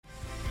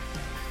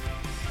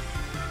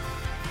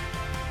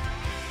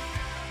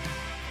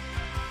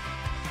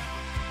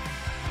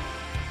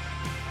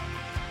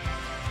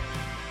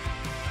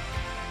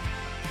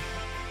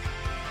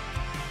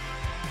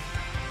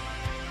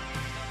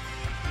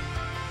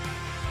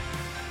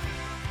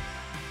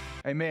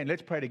Amen.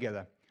 Let's pray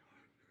together.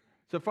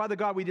 So, Father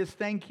God, we just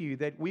thank you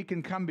that we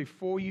can come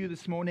before you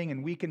this morning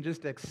and we can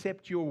just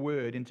accept your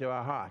word into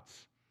our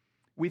hearts.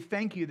 We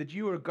thank you that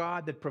you are a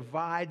God that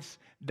provides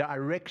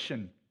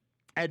direction,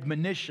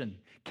 admonition,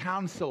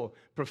 counsel,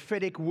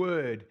 prophetic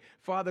word.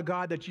 Father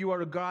God, that you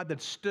are a God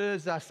that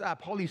stirs us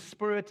up. Holy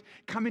Spirit,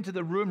 come into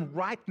the room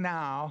right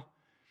now,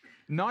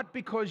 not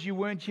because you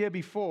weren't here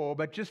before,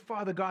 but just,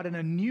 Father God, in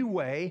a new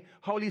way.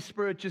 Holy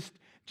Spirit, just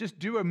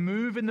do a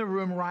move in the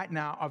room right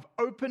now of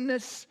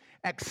openness,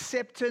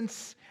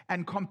 acceptance,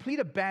 and complete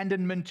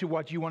abandonment to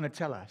what you want to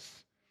tell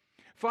us.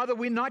 Father,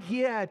 we're not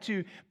here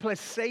to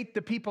placate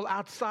the people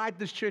outside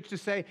this church to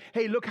say,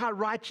 hey, look how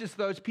righteous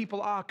those people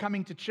are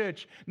coming to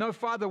church. No,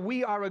 Father,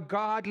 we are a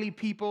godly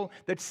people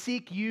that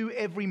seek you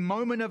every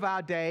moment of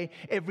our day.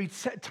 Every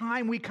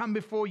time we come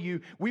before you,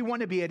 we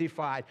want to be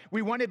edified.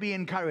 We want to be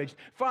encouraged.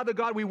 Father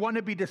God, we want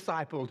to be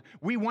discipled.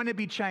 We want to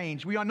be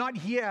changed. We are not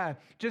here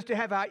just to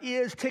have our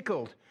ears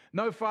tickled.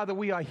 No, Father,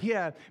 we are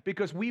here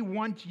because we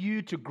want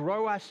you to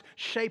grow us,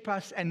 shape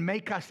us, and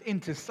make us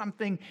into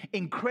something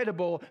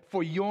incredible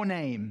for your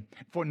name,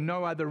 for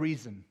no other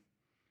reason.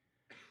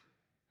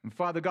 And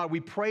Father God, we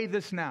pray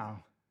this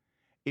now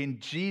in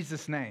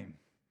Jesus' name.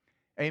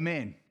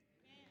 Amen.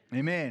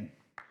 Amen.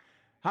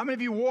 How many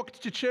of you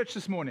walked to church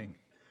this morning?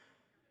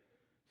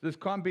 This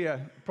can't be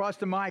a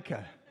Pastor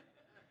Micah.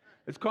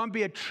 This can't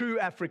be a true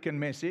African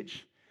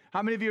message.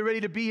 How many of you are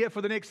ready to be here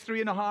for the next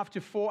 3.5 to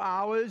 4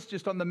 hours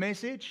just on the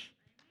message?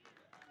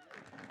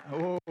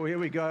 Oh, here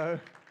we go.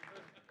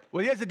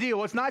 Well, here's the deal.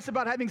 What's nice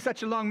about having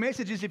such a long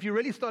message is if you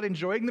really start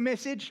enjoying the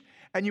message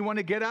and you want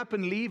to get up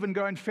and leave and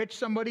go and fetch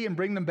somebody and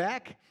bring them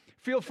back,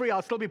 feel free.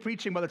 I'll still be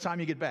preaching by the time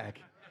you get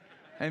back.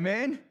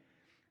 Amen?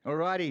 All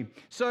righty.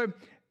 So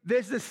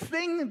there's this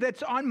thing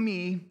that's on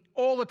me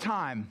all the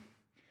time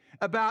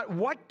about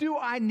what do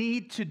I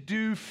need to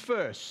do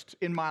first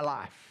in my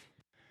life.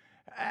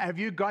 Have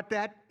you got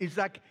that? It's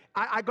like,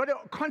 I got to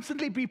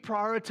constantly be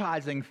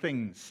prioritizing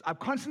things. I've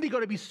constantly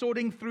got to be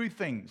sorting through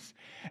things.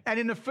 And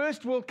in a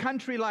first world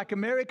country like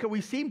America,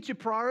 we seem to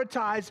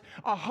prioritize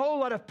a whole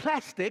lot of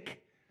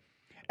plastic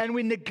and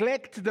we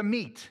neglect the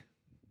meat.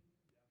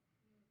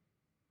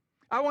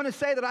 I want to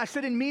say that I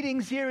sit in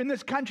meetings here in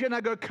this country and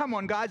I go, come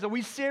on, guys, are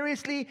we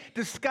seriously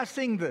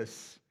discussing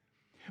this?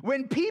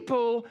 When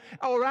people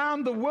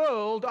around the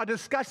world are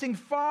discussing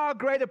far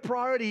greater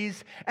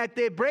priorities at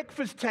their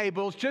breakfast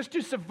tables just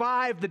to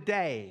survive the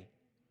day.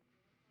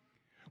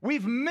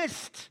 We've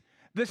missed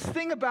this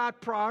thing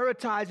about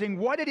prioritizing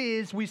what it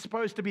is we're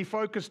supposed to be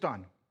focused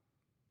on.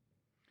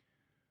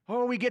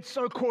 Oh, we get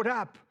so caught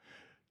up.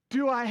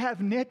 Do I have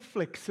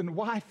Netflix and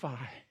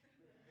Wi-Fi?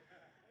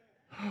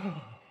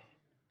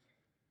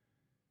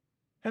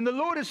 And the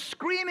Lord is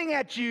screaming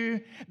at you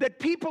that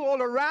people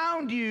all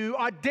around you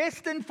are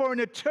destined for an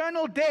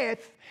eternal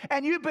death,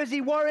 and you're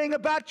busy worrying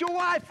about your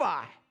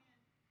Wi-Fi.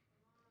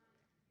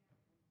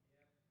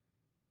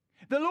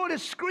 The Lord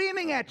is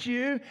screaming at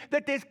you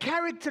that there's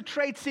character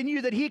traits in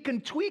you that He can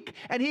tweak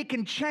and He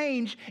can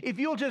change if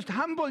you'll just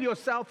humble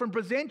yourself and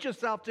present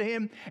yourself to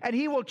Him, and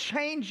He will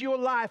change your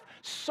life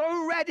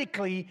so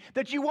radically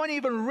that you won't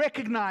even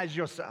recognize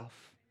yourself.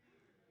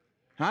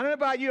 I don't know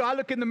about you, I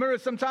look in the mirror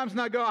sometimes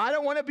and I go, I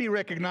don't want to be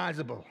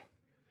recognizable.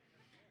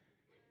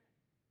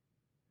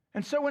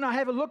 And so when I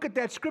have a look at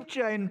that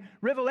scripture in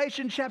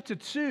Revelation chapter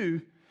 2,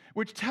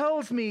 which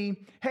tells me,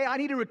 hey, I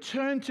need to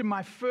return to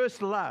my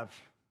first love.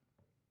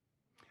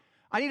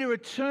 I need to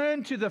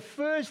return to the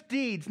first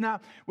deeds. Now,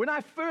 when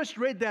I first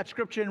read that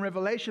scripture in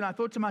Revelation, I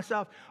thought to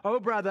myself, oh,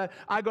 brother,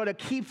 I got to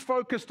keep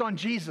focused on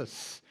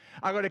Jesus.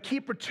 I got to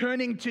keep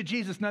returning to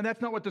Jesus. No,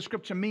 that's not what the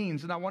scripture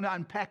means, and I want to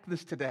unpack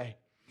this today.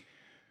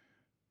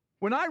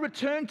 When I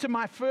return to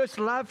my first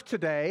love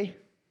today,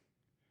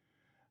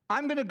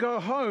 I'm going to go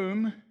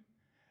home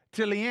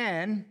to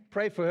Leanne.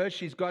 Pray for her.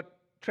 She's got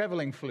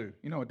traveling flu.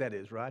 You know what that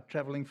is, right?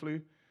 Traveling flu.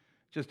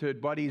 Just her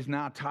body is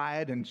now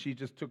tired, and she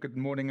just took a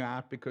morning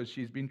out because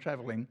she's been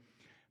traveling.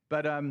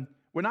 But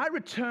when I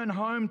return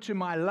home to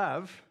my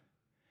love,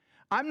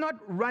 I'm not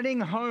running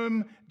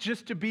home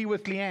just to be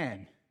with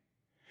Leanne.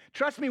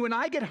 Trust me, when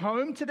I get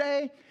home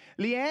today,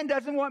 Leanne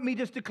doesn't want me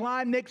just to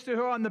climb next to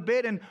her on the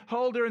bed and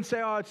hold her and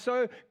say, oh, it's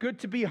so good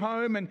to be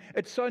home, and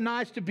it's so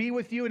nice to be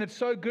with you, and it's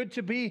so good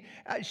to be.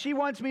 She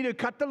wants me to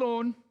cut the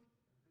lawn.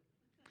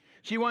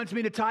 She wants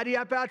me to tidy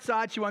up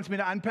outside. She wants me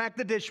to unpack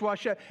the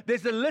dishwasher.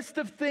 There's a list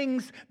of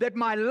things that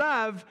my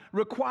love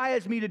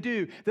requires me to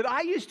do that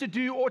I used to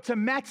do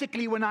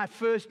automatically when I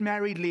first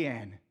married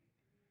Leanne.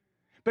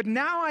 But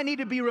now I need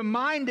to be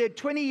reminded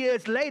 20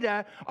 years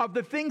later of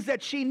the things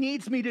that she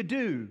needs me to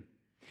do.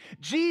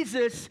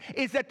 Jesus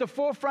is at the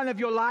forefront of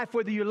your life,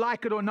 whether you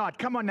like it or not.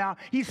 Come on now.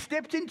 He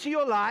stepped into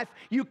your life.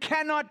 You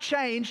cannot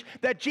change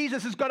that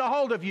Jesus has got a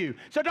hold of you.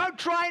 So don't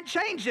try and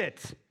change it.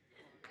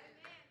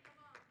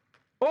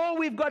 All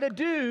we've got to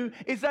do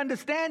is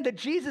understand that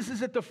Jesus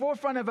is at the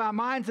forefront of our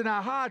minds and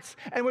our hearts.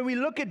 And when we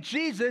look at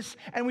Jesus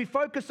and we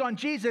focus on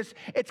Jesus,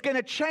 it's going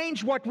to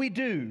change what we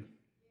do.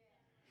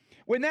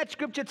 When that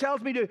scripture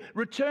tells me to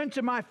return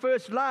to my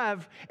first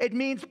love, it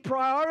means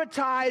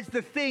prioritize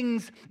the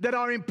things that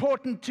are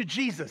important to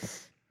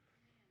Jesus.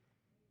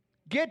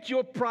 Get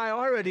your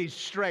priorities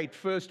straight,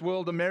 First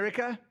World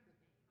America.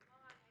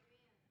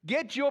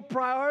 Get your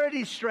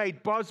priorities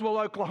straight, Boswell,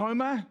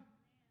 Oklahoma.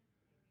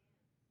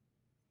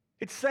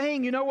 It's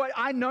saying, you know what?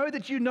 I know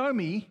that you know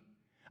me.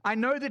 I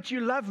know that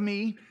you love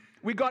me.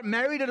 We got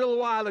married a little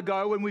while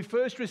ago when we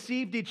first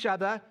received each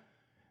other.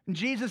 And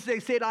Jesus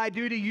said, I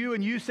do to you,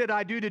 and you said,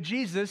 I do to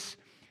Jesus.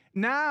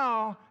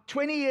 Now,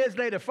 20 years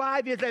later,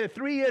 5 years later,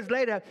 3 years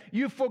later,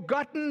 you've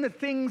forgotten the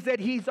things that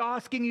he's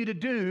asking you to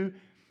do,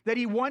 that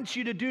he wants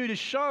you to do to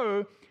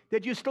show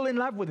that you're still in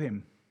love with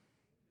him.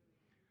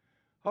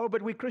 Oh,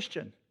 but we're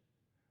Christian.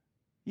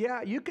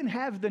 Yeah, you can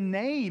have the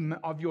name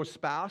of your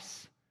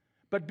spouse,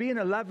 but be in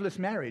a loveless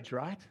marriage,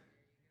 right?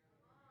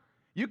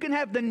 You can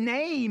have the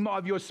name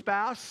of your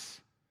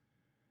spouse.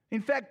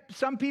 In fact,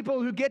 some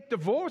people who get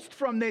divorced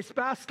from their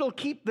spouse still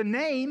keep the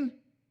name,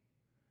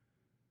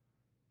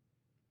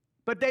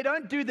 but they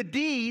don't do the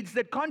deeds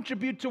that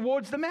contribute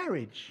towards the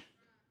marriage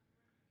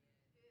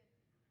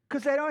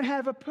because they don't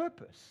have a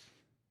purpose.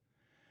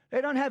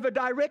 They don't have a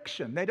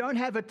direction. They don't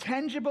have a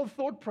tangible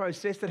thought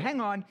process that, hang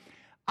on,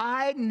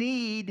 I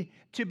need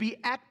to be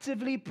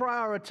actively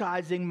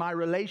prioritizing my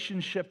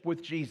relationship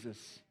with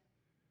Jesus.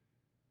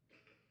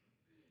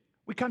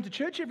 We come to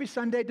church every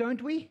Sunday,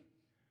 don't we?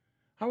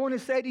 I want to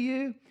say to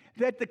you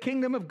that the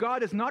kingdom of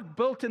God is not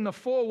built in the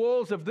four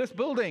walls of this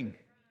building.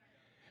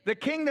 The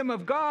kingdom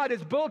of God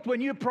is built when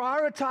you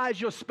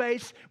prioritize your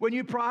space, when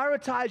you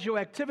prioritize your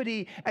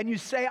activity, and you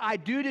say, I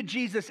do to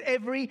Jesus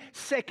every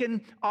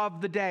second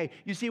of the day.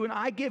 You see, when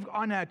I give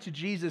honor to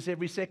Jesus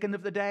every second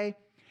of the day,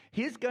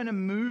 he's going to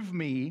move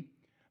me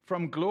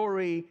from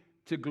glory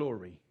to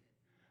glory,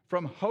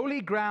 from holy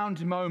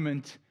ground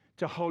moment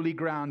to holy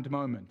ground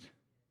moment.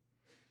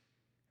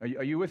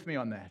 Are you with me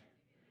on that?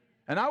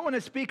 And I want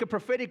to speak a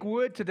prophetic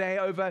word today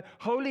over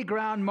holy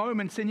ground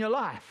moments in your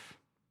life.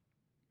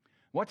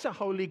 What's a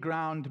holy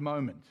ground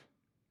moment?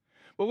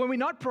 Well, when we're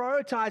not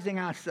prioritizing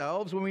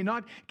ourselves, when we're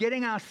not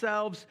getting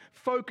ourselves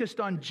focused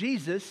on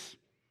Jesus,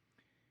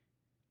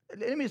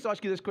 let me just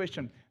ask you this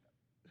question.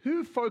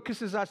 Who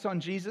focuses us on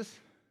Jesus?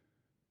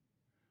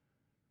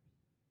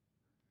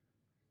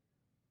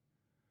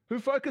 Who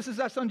focuses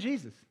us on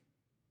Jesus?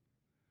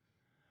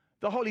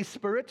 The Holy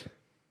Spirit.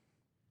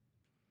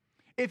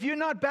 If you're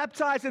not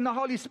baptized in the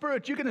Holy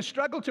Spirit, you're going to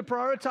struggle to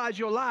prioritize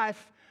your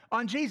life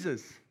on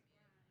Jesus.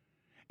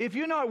 If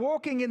you're not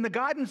walking in the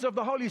guidance of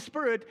the Holy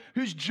Spirit,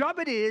 whose job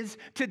it is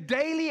to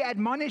daily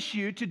admonish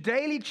you, to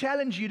daily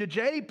challenge you, to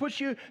daily push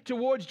you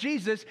towards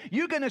Jesus,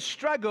 you're going to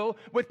struggle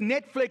with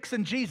Netflix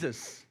and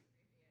Jesus.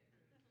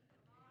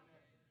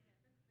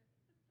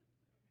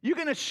 You're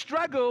going to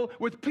struggle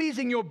with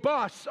pleasing your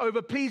boss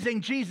over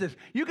pleasing Jesus.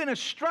 You're going to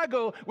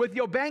struggle with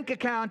your bank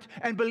account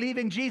and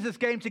believing Jesus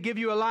came to give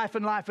you a life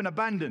and life in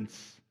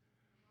abundance.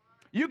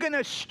 You're going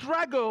to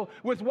struggle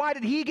with why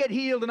did he get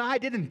healed and I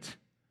didn't?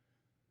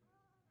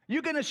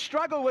 You're going to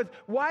struggle with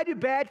why do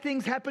bad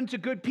things happen to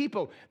good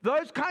people?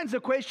 Those kinds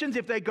of questions,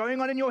 if they're going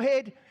on in your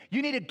head,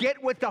 you need to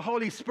get with the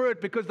Holy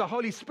Spirit, because the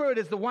Holy Spirit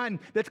is the one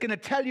that's going to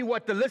tell you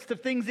what the list of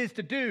things is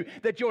to do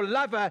that your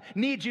lover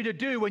needs you to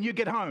do when you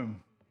get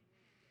home.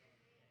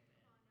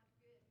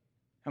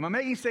 Am I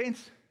making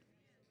sense?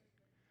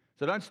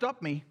 So don't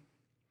stop me.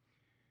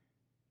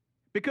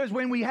 Because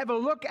when we have a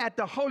look at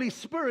the Holy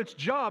Spirit's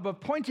job of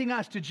pointing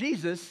us to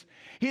Jesus,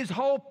 his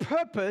whole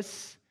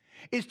purpose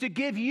is to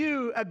give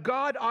you a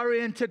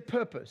God-oriented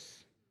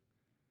purpose.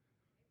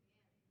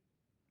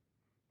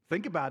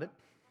 Think about it.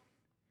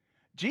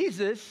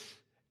 Jesus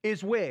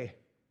is where?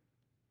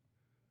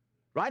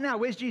 Right now,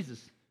 where's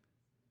Jesus?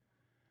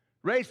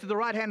 Raised to the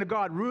right hand of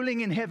God,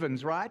 ruling in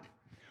heavens, right?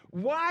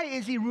 Why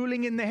is he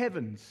ruling in the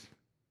heavens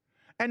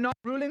and not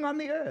ruling on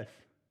the earth?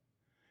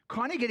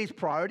 Can't he get his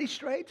priorities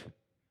straight?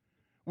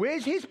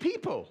 Where's his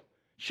people?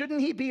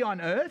 Shouldn't he be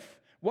on earth?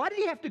 Why did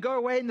he have to go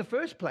away in the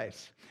first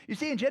place? You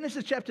see, in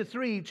Genesis chapter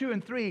 3, 2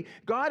 and 3,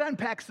 God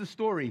unpacks the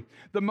story.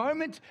 The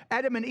moment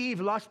Adam and Eve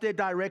lost their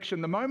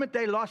direction, the moment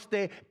they lost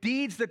their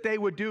deeds that they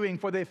were doing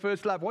for their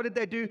first love, what did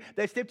they do?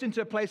 They stepped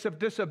into a place of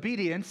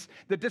disobedience.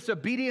 The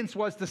disobedience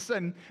was the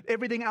sin.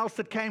 Everything else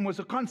that came was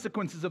the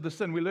consequences of the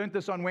sin. We learned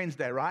this on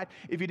Wednesday, right?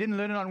 If you didn't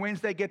learn it on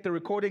Wednesday, get the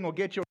recording or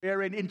get your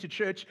ear into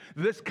church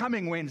this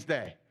coming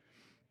Wednesday.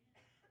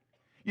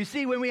 You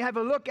see, when we have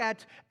a look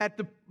at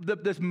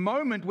this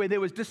moment where there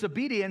was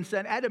disobedience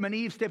and Adam and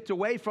Eve stepped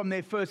away from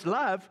their first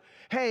love,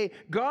 hey,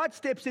 God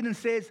steps in and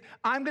says,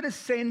 I'm going to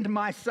send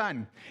my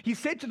son. He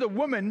said to the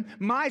woman,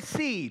 my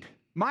seed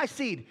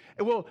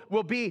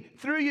will be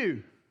through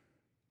you.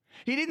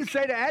 He didn't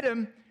say to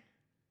Adam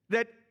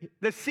that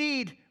the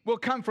seed will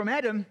come from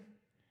Adam.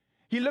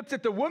 He looked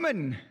at the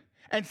woman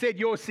and said,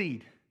 your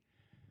seed.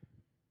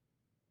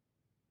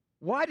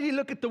 Why did he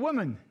look at the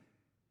woman?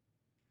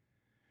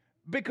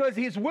 Because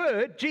his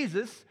word,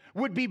 Jesus,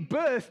 would be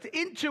birthed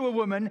into a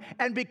woman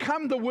and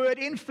become the word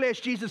in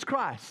flesh, Jesus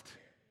Christ.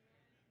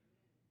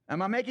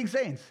 Am I making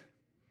sense?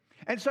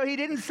 And so he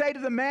didn't say to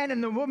the man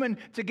and the woman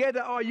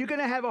together, oh, you're going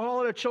to have a whole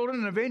lot of children,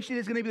 and eventually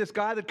there's going to be this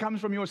guy that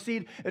comes from your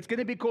seed. It's going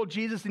to be called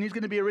Jesus, and he's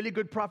going to be a really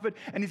good prophet,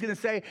 and he's going to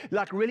say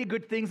like really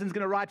good things, and he's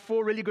going to write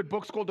 4 really good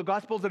books called the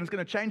Gospels, and it's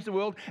going to change the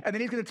world. And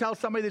then he's going to tell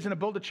somebody he's going to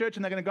build a church,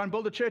 and they're going to go and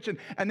build a church, and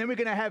then we're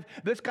going to have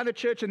this kind of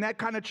church and that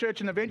kind of church,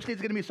 and eventually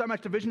there's going to be so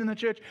much division in the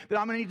church that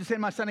I'm going to need to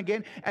send my son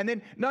again. And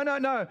then,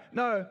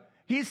 no.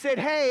 He said,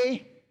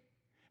 hey,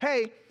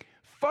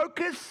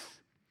 focus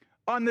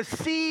on the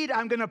seed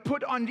I'm going to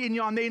put on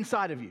the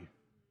inside of you.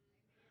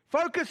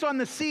 Focus on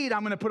the seed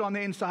I'm going to put on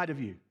the inside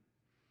of you.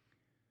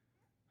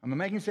 Am I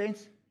making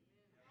sense?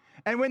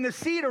 And when the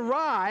seed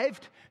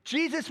arrived,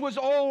 Jesus was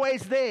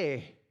always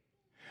there.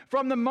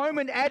 From the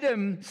moment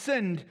Adam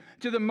sinned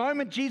to the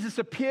moment Jesus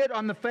appeared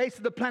on the face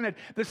of the planet,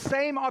 the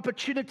same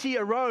opportunity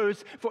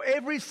arose for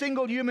every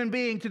single human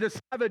being to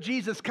discover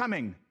Jesus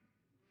coming.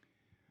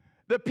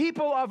 The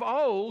people of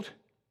old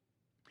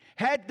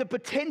had the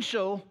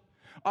potential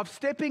of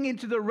stepping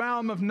into the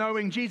realm of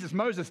knowing Jesus.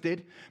 Moses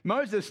did.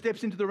 Moses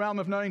steps into the realm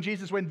of knowing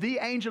Jesus when the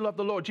angel of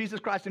the Lord, Jesus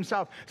Christ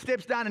himself,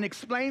 steps down and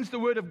explains the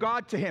word of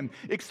God to him,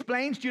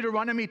 explains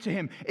Deuteronomy to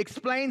him,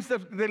 explains the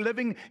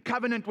living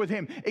covenant with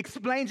him,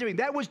 explains everything.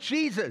 That was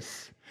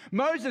Jesus.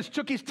 Moses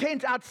took his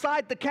tent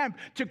outside the camp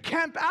to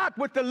camp out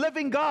with the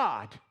living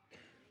God.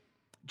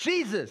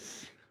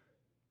 Jesus.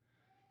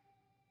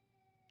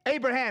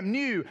 Abraham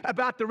knew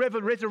about the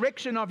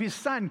resurrection of his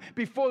son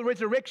before the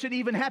resurrection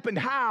even happened.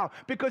 How?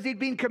 Because he'd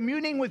been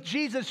communing with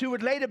Jesus, who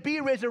would later be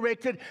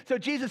resurrected, so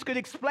Jesus could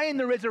explain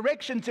the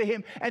resurrection to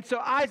him, and so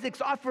Isaac's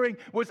offering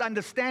was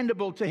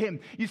understandable to him.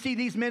 You see,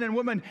 these men and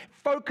women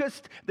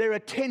focused their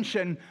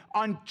attention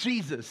on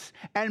Jesus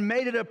and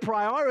made it a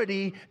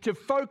priority to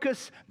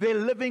focus their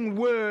living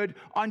word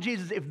on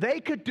Jesus. If they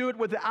could do it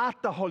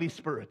without the Holy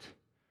Spirit,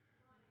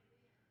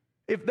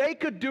 if they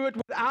could do it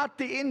without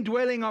the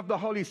indwelling of the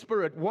Holy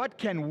Spirit, what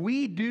can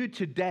we do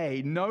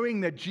today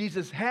knowing that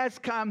Jesus has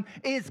come,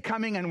 is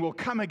coming, and will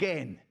come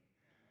again?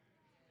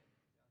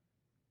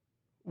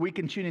 We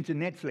can tune into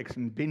Netflix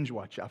and binge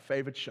watch our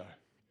favorite show.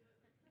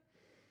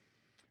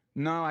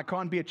 No, I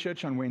can't be at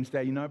church on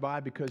Wednesday. You know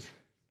why? Because,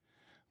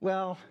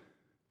 well,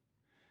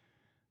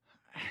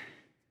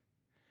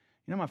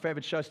 my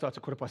favorite show starts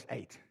at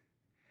 8:15.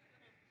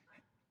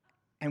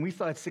 And we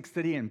start at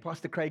 6:30, and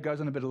Pastor Craig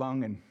goes on a bit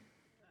long, and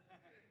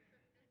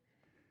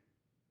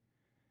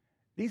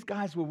these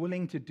guys were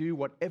willing to do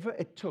whatever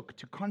it took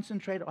to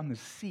concentrate on the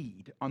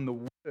seed, on the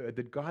word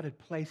that God had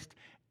placed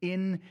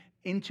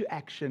into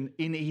action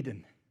in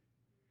Eden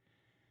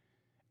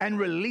and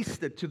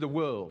released it to the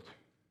world.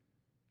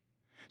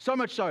 So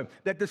much so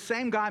that the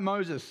same guy,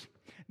 Moses,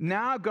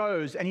 now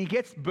goes and he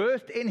gets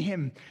birthed in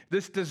him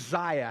this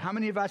desire. How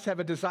many of us have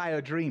a desire,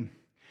 a dream?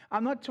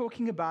 I'm not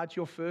talking about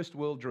your first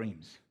world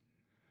dreams.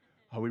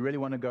 Oh, we really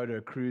want to go to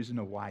a cruise in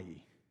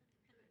Hawaii.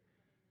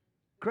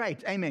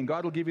 Great, amen.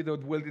 God will give you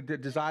the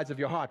desires of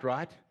your heart,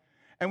 right?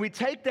 And we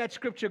take that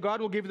scripture,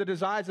 God will give you the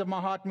desires of my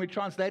heart, and we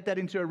translate that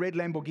into a red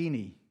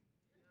Lamborghini.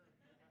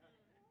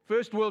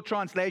 First world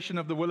translation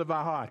of the will of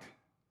our heart.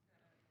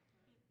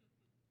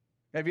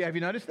 Have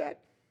you noticed that?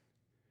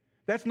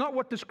 That's not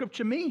what the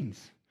scripture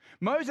means.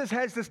 Moses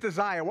has this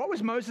desire. What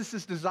was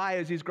Moses' desire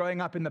as he's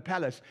growing up in the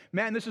palace?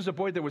 Man, this was a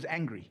boy that was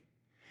angry.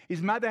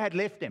 His mother had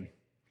left him.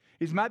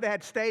 His mother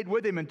had stayed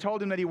with him and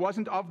told him that he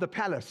wasn't of the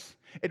palace.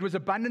 It was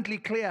abundantly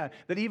clear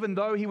that even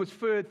though he was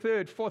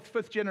third, fourth,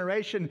 fifth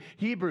generation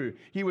Hebrew,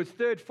 he was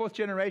third, fourth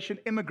generation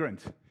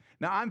immigrant.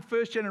 Now, I'm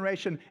first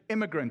generation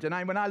immigrant,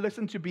 and when I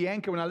listen to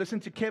Bianca, when I listen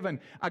to Kevin,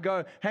 I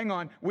go, hang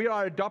on, we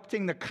are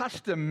adopting the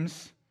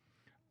customs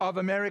of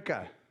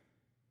America.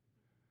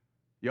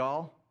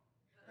 Y'all?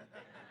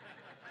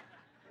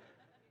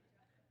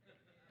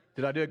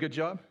 Did I do a good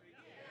job?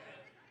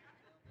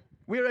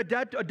 We're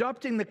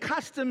adopting the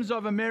customs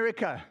of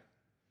America.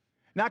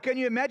 Now, can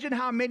you imagine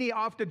how many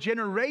after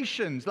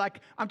generations, like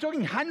I'm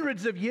talking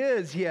hundreds of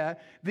years here,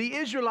 the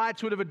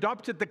Israelites would have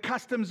adopted the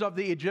customs of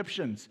the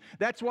Egyptians.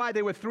 That's why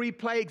there were 3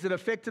 plagues that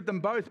affected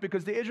them both,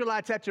 because the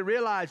Israelites had to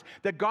realize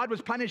that God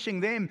was punishing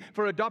them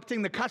for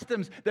adopting the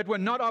customs that were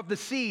not of the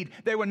seed.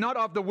 They were not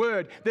of the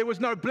word. There was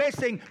no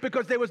blessing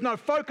because there was no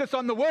focus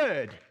on the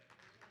word.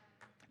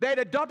 They had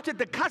adopted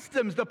the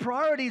customs, the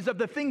priorities of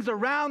the things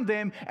around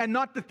them, and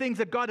not the things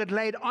that God had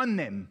laid on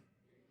them.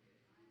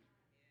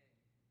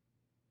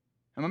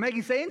 Am I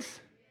making sense?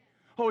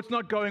 Oh, it's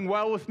not going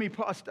well with me,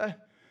 Pastor.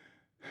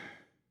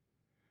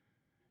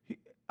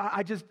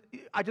 I just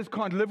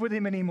can't live with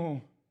him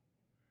anymore.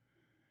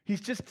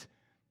 He's just...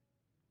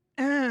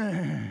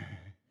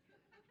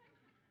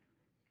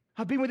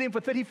 I've been with him for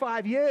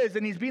 35 years,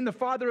 and he's been the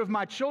father of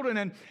my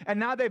children, and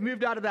now they've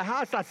moved out of the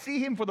house. I see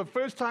him for the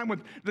first time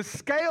with the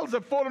scales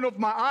have fallen off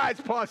my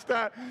eyes,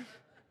 Pastor.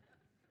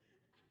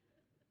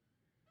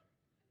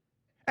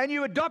 And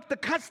you adopt the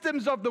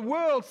customs of the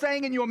world,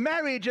 saying in your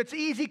marriage, it's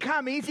easy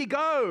come, easy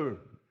go.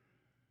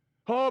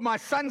 Oh, my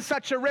son's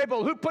such a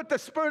rebel. Who put the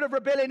spirit of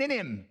rebellion in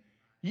him?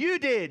 You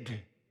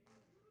did.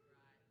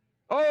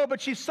 Oh, but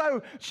she's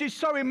so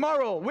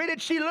immoral. Where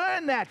did she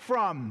learn that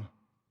from?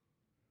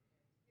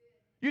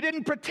 You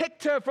didn't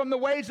protect her from the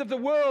ways of the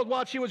world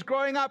while she was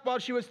growing up, while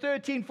she was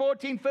 13,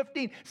 14,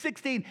 15,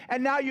 16,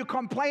 and now you're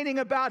complaining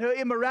about her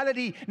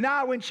immorality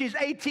now when she's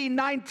 18,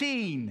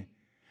 19.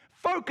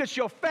 Focus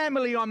your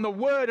family on the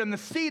word and the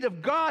seed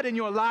of God in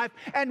your life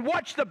and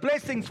watch the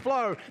blessings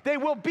flow.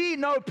 There will be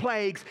no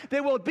plagues.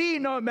 There will be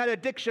no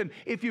malediction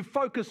if you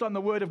focus on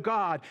the word of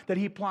God that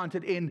he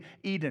planted in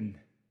Eden.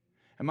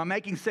 Am I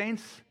making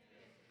sense?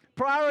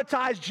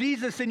 Prioritize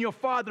Jesus in your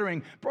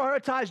fathering.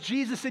 Prioritize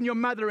Jesus in your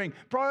mothering.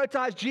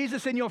 Prioritize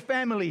Jesus in your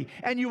family,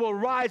 and you will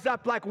rise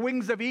up like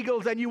wings of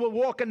eagles, and you will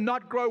walk and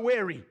not grow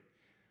weary.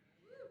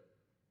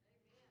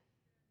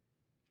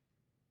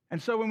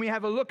 And so when we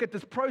have a look at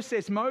this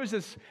process,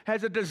 Moses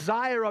has a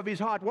desire of his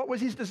heart. What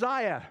was his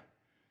desire?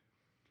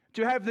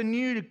 To have the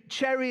new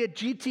Chariot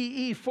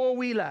GTE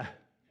four-wheeler.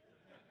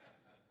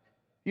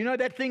 You know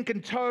that thing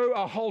can tow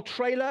a whole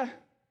trailer?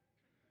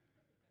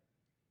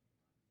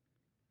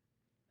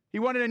 He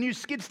wanted a new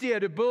skid steer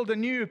to build a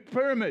new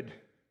pyramid.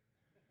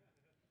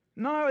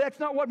 No, that's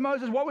not what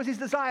was his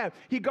desire?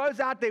 He goes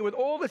out there with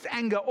all this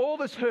anger, all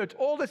this hurt,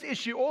 all this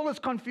issue, all this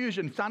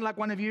confusion. Sound like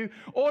one of you?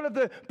 All of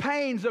the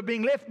pains of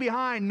being left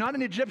behind, not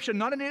an Egyptian,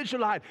 not an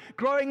Israelite,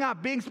 growing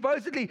up, being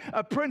supposedly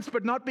a prince,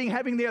 but not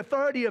having the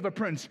authority of a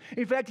prince.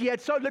 In fact, he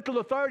had so little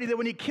authority that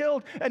when he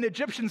killed an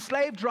Egyptian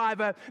slave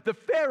driver, the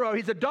Pharaoh,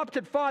 his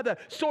adopted father,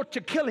 sought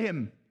to kill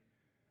him.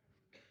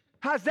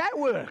 How's that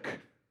work?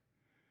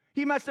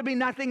 He must have been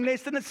nothing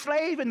less than a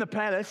slave in the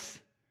palace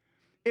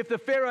if the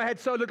Pharaoh had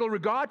so little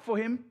regard for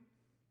him.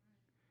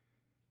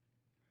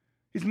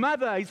 His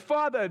mother, his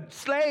father,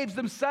 slaves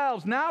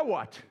themselves. Now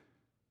what?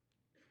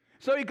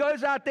 So he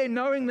goes out there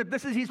knowing that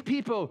this is his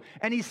people,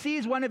 and he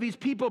sees one of his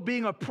people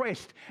being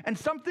oppressed, and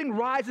something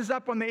rises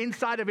up on the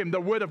inside of him,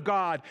 the word of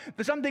God.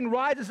 Something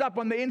rises up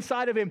on the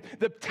inside of him,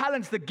 the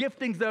talents, the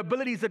giftings, the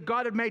abilities that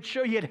God had made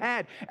sure he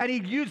had, and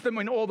he used them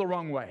in all the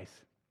wrong ways.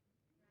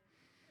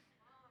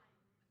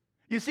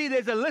 You see,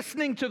 there's a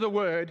listening to the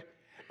word,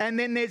 and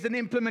then there's an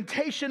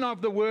implementation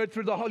of the word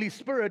through the Holy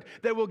Spirit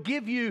that will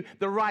give you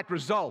the right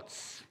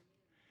results.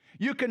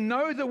 You can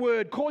know the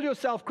word, call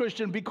yourself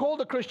Christian, be called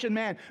a Christian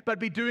man, but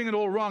be doing it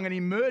all wrong. And he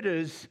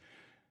murders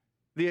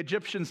the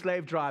Egyptian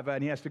slave driver,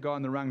 and he has to go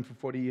on the run for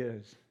 40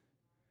 years.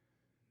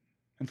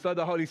 And so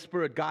the Holy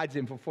Spirit guides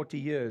him for 40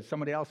 years.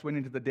 Somebody else went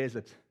into the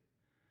desert.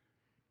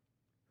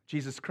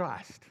 Jesus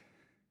Christ.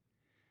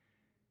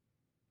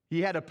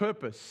 He had a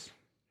purpose.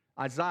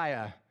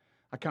 Isaiah,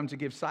 I come to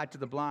give sight to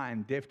the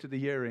blind, hearing to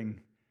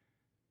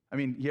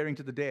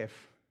the deaf,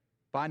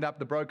 bind up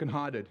the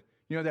brokenhearted.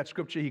 You know that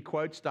scripture he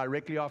quotes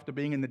directly after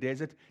being in the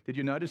desert? Did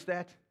you notice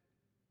that?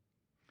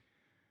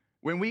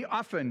 When we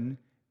often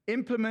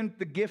implement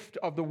the gift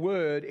of the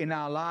word in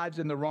our lives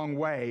in the wrong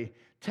way,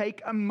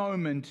 take a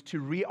moment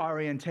to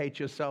reorientate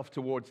yourself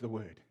towards the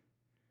word.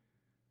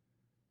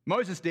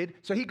 Moses did.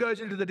 So he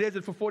goes into the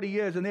desert for 40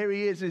 years, and there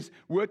he is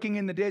working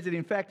in the desert.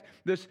 In fact,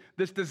 this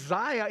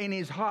desire in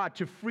his heart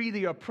to free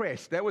the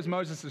oppressed, that was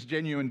Moses'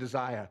 genuine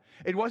desire.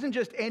 It wasn't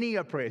just any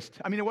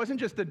oppressed. It wasn't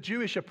just the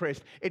Jewish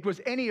oppressed. It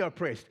was any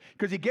oppressed.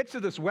 Because he gets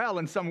to this well,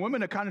 and some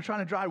women are kind of trying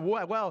to draw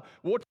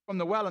water from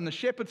the well, and the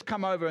shepherds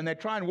come over, and they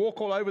try and walk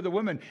all over the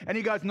women. And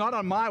he goes, not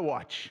on my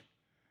watch.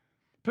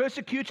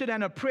 Persecuted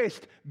and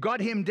oppressed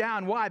got him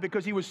down. Why?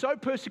 Because he was so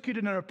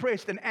persecuted and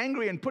oppressed and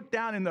angry and put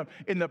down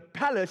in the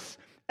palace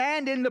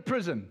and in the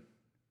prison.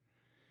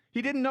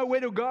 He didn't know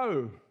where to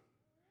go.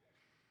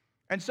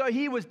 And so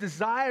he was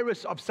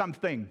desirous of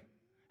something.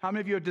 How many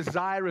of you are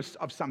desirous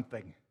of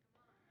something?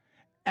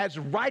 As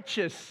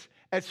righteous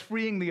as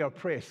freeing the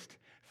oppressed,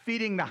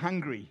 feeding the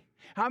hungry.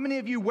 How many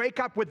of you wake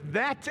up with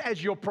that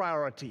as your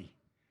priority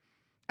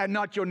and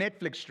not your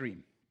Netflix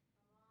stream?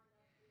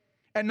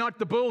 And not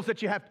the bills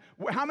that you have.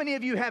 How many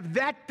of you have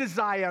that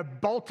desire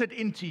bolted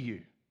into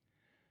you?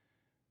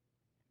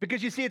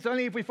 Because you see, it's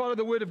only if we follow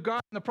the word of God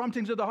and the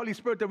promptings of the Holy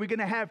Spirit that we're going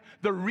to have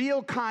the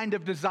real kind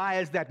of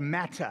desires that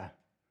matter.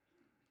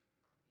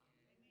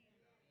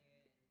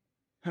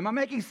 Am I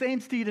making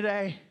sense to you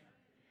today?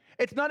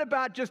 It's not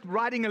about just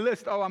writing a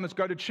list, I must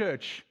go to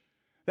church.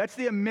 That's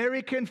the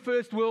American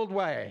first world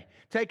way.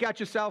 Take out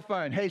your cell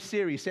phone. Hey,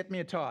 Siri, set me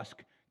a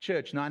task.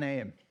 Church, 9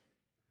 a.m.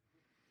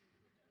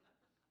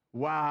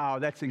 Wow,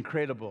 that's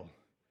incredible.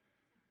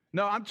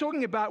 No, I'm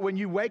talking about when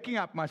you're waking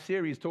up. My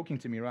Siri is talking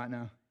to me right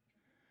now.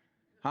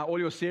 How all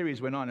your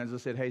Siris went on as I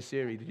said, hey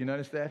Siri, did you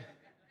notice that?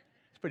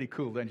 It's pretty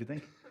cool, don't you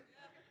think?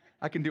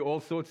 I can do all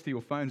sorts to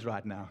your phones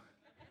right now.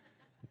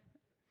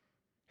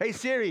 Hey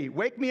Siri,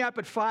 wake me up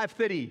at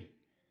 5:30.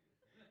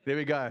 There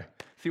we go.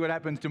 See what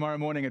happens tomorrow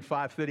morning at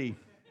 5:30.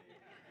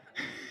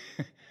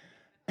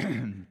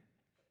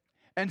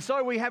 And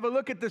so we have a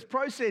look at this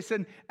process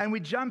and we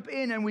jump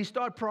in and we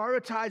start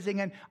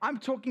prioritizing. And I'm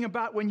talking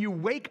about when you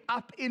wake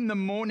up in the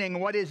morning,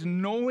 what is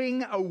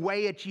gnawing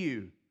away at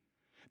you.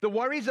 The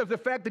worries of the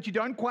fact that you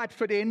don't quite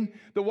fit in,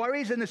 the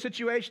worries in the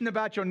situation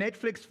about your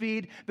Netflix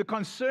feed, the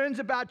concerns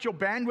about your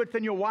bandwidth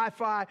and your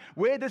Wi-Fi,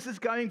 where this is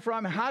going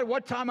from,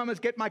 what time I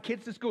must get my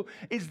kids to school.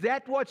 Is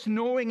that what's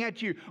gnawing at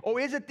you? Or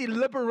is it the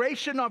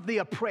liberation of the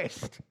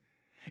oppressed?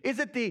 Is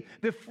it the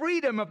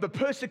freedom of the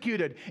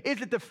persecuted?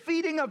 Is it the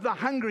feeding of the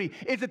hungry?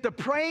 Is it the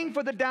praying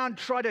for the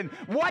downtrodden?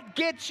 What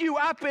gets you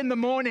up in the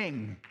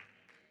morning?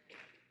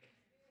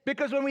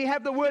 Because when we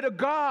have the Word of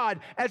God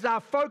as our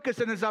focus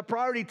and as our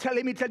priority,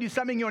 let me tell you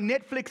something, your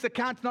Netflix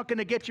account's not going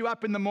to get you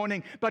up in the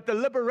morning, but the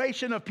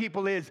liberation of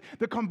people is,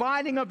 the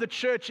combining of the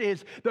church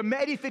is, the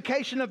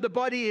edification of the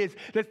body is,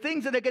 the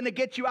things that are going to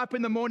get you up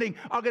in the morning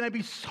are going to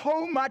be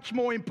so much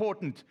more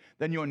important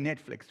than your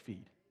Netflix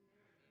feed.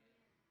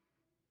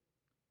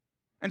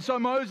 And so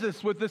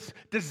Moses, with this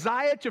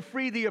desire to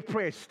free the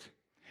oppressed,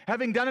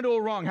 having done it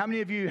all wrong, how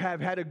many of you have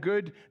had a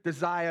good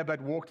desire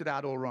but walked it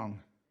out all wrong?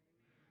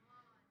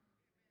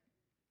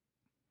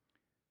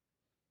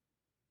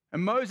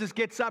 And Moses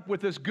gets up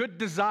with this good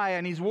desire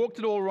and he's walked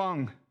it all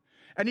wrong.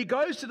 And he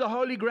goes to the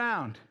holy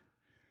ground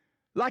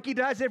like he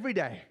does every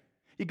day.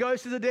 He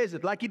goes to the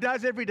desert like he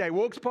does every day.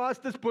 Walks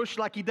past this bush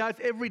like he does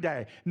every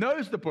day.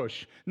 Knows the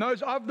bush.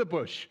 Knows of the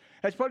bush.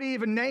 Has probably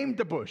even named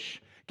the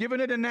bush. Given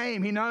it a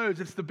name. He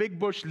knows it's the big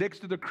bush next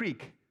to the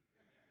creek.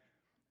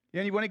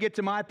 You want to get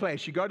to my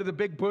place. You go to the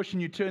big bush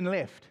and you turn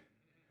left.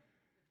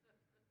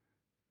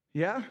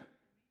 Yeah?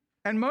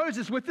 And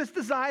Moses, with this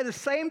desire, the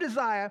same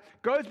desire,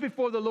 goes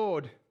before the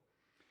Lord.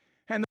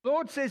 And the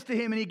Lord says to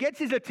him, and he gets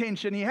his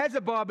attention, he has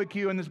a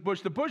barbecue in this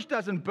bush, the bush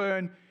doesn't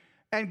burn,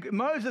 and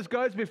Moses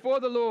goes before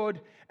the Lord,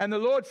 and the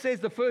Lord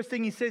says, the first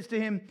thing he says to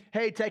him,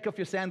 hey, take off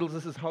your sandals,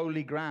 this is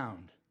holy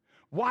ground.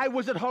 Why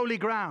was it holy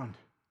ground?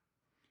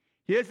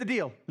 Here's the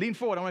deal, lean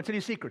forward, I want to tell you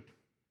a secret.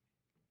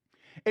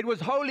 It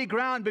was holy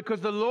ground because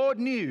the Lord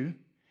knew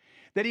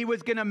that he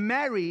was going to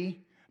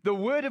marry the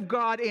word of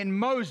God in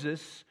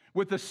Moses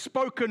with the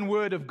spoken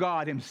word of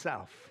God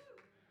himself.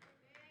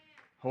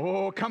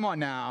 Oh, come on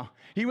now.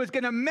 He was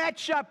going to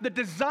match up the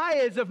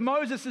desires of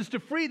Moses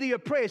to free the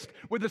oppressed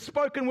with the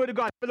spoken word of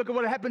God. But look at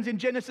what happens in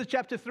Genesis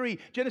chapter 3,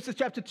 Genesis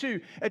chapter 2.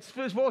 It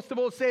first of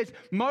all says,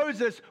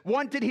 Moses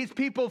wanted his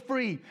people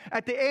free.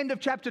 At the end of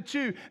chapter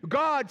 2,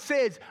 God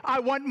says, I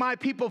want my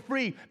people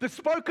free. The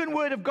spoken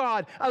word of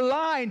God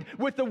aligned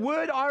with the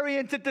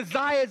word-oriented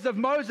desires of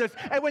Moses.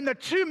 And when the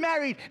two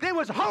married, there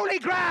was holy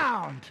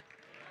ground.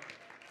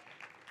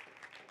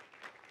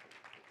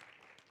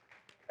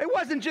 It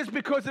wasn't just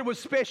because it was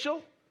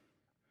special.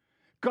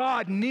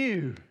 God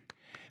knew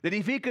that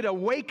if he could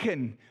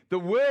awaken the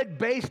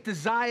word-based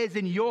desires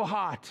in your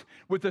heart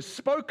with the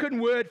spoken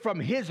word from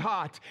his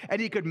heart,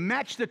 and he could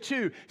match the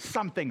two,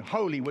 something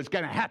holy was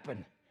going to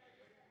happen.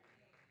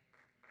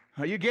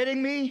 Are you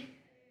getting me?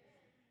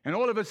 And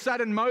all of a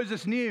sudden,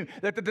 Moses knew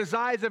that the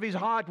desires of his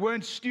heart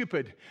weren't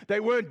stupid. They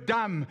weren't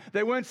dumb.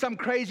 They weren't some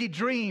crazy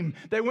dream.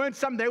 They were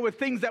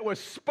things that were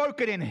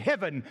spoken in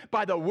heaven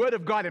by the word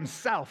of God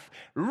himself,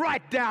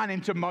 right down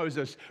into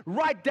Moses,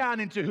 right down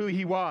into who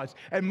he was.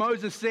 And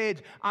Moses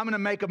said, I'm going to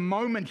make a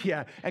moment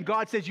here. And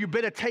God says, you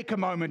better take a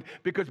moment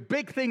because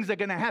big things are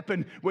going to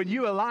happen when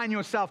you align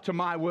yourself to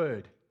my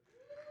word.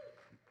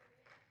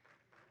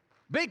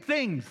 Big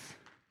things.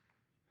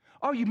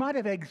 Oh, you might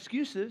have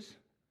excuses.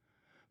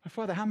 But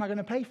Father, how am I going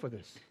to pay for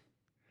this?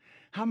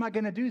 How am I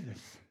going to do this?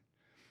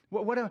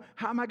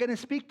 How am I going to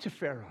speak to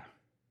Pharaoh?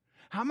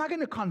 How am I going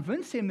to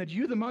convince him that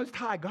you're the Most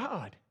High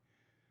God?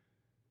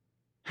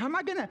 How am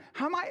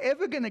I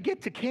ever going to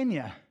get to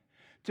Kenya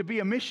to be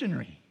a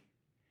missionary?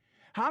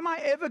 How am I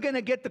ever going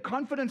to get the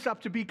confidence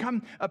up to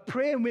become a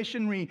prayer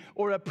missionary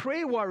or a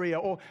prayer warrior?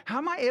 Or how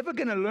am I ever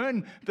going to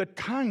learn the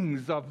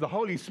tongues of the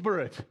Holy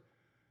Spirit?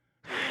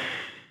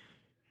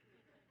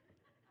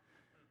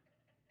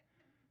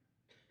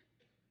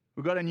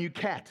 We got a new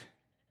cat.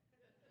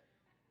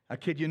 I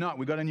kid you not,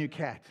 we got a new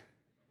cat.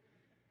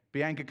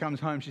 Bianca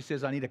comes home, she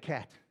says, I need a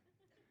cat.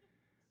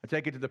 I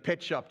take her to the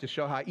pet shop to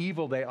show how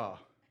evil they are.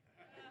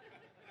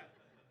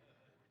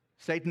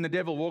 Satan the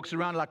devil walks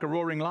around like a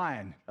roaring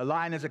lion. A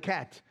lion is a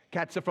cat.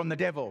 Cats are from the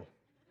devil.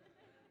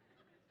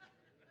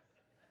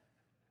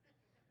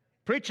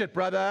 Preach it,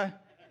 brother.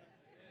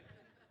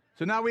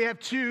 So now we have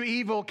two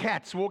evil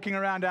cats walking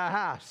around our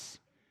house.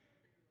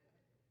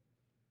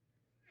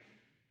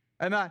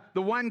 And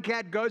the one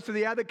cat goes to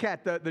the other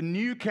cat. The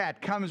new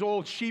cat comes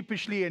all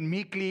sheepishly and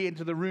meekly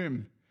into the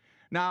room.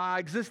 Now, our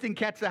existing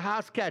cat's a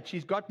house cat.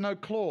 She's got no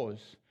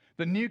claws.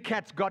 The new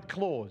cat's got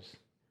claws.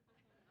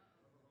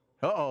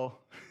 Uh-oh.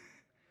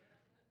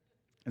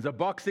 It's a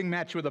boxing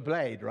match with a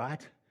blade,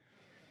 right?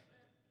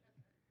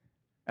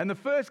 And the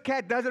first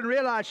cat doesn't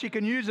realize she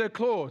can use her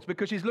claws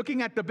because she's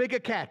looking at the bigger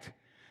cat.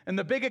 And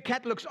the bigger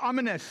cat looks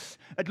ominous.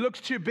 It looks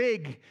too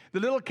big. The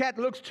little cat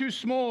looks too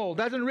small.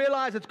 Doesn't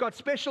realize it's got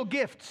special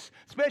gifts,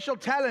 special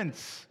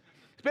talents,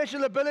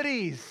 special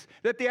abilities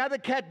that the other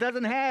cat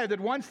doesn't have, that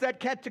wants that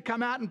cat to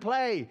come out and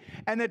play.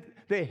 And that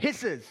there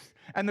hisses.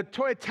 And the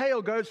toy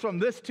tail goes from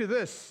this to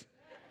this.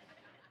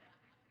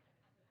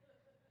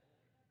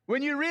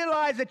 When you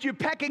realize that you're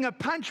packing a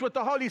punch with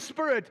the Holy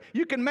Spirit,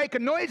 you can make a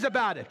noise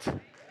about it.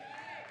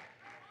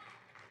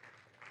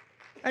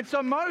 And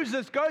so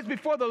Moses goes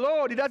before the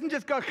Lord. He doesn't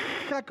just go,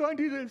 I can't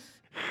do this.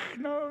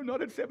 No,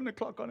 not at 7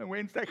 o'clock on a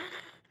Wednesday.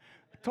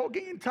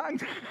 Talking in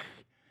tongues.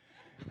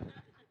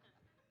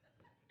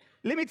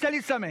 Let me tell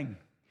you something.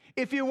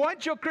 If you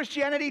want your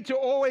Christianity to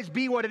always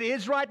be what it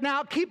is right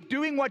now, keep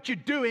doing what you're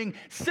doing.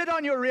 Sit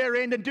on your rear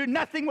end and do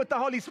nothing with the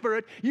Holy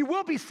Spirit. You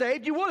will be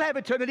saved. You will have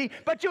eternity,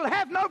 but you'll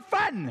have no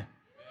fun.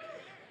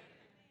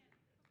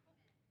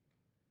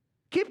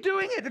 Keep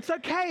doing it. It's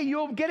okay.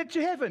 You'll get it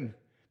to heaven.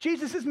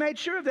 Jesus has made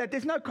sure of that.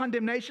 There's no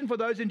condemnation for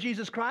those in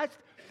Jesus Christ,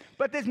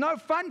 but there's no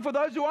fun for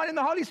those who aren't in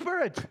the Holy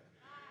Spirit.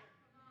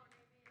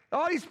 The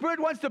Holy Spirit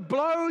wants to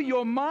blow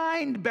your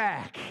mind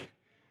back.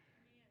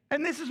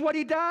 And this is what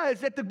he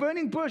does. At the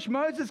burning bush,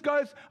 Moses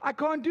goes, I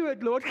can't do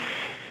it, Lord.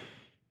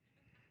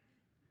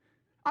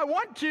 I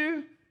want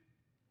to,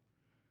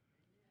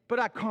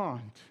 but I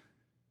can't.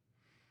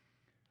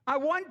 I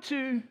want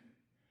to,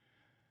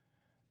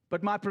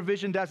 but my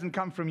provision doesn't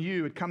come from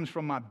you. It comes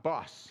from my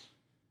boss.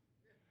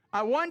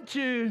 I want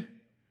to,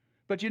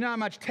 but you know how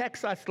much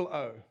tax I still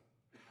owe.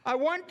 I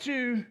want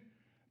to,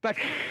 but...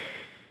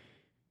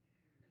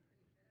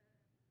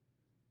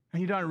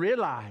 And you don't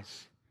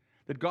realize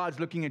that God's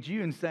looking at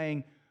you and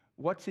saying,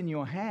 what's in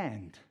your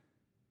hand?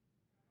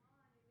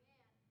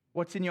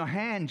 What's in your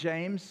hand,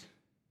 James?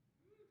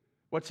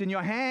 What's in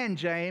your hand,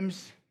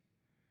 James?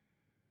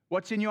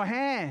 What's in your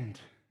hand?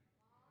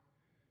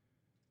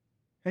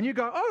 And you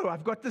go, oh,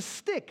 I've got this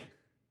stick.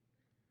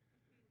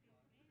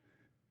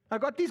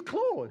 I've got these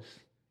claws.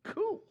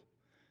 Cool.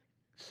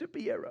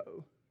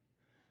 Superhero.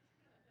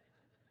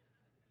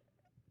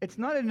 It's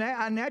not a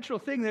natural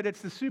thing that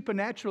it's the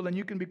supernatural and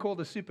you can be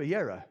called a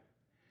superhero.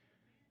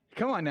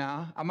 Come on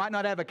now. I might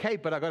not have a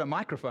cape, but I got a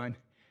microphone.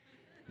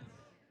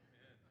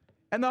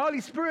 And the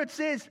Holy Spirit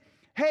says,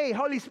 hey,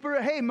 Holy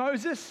Spirit, hey,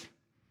 Moses,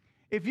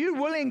 if you're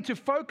willing to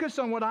focus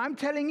on what I'm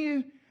telling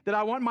you, that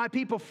I want my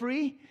people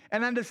free,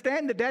 and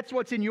understand that that's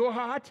what's in your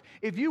heart,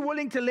 if you're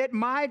willing to let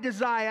my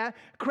desire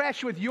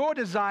crash with your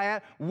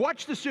desire,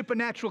 watch the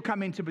supernatural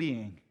come into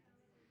being.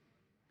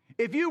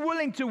 If you're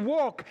willing to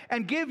walk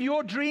and give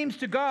your dreams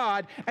to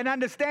God and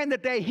understand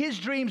that they're His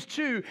dreams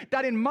too,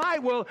 that in my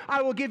will,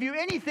 I will give you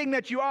anything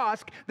that you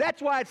ask.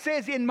 That's why it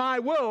says in my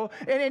will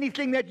and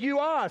anything that you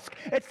ask.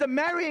 It's the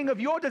marrying of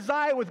your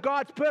desire with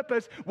God's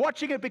purpose,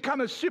 watching it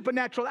become a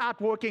supernatural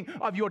outworking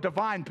of your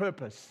divine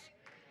purpose.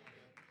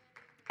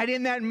 And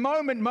in that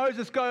moment,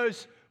 Moses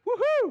goes,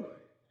 woohoo!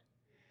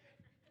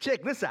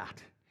 Check this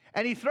out.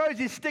 And he throws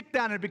his stick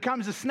down and it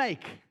becomes a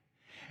snake.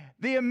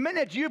 The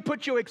minute you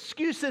put your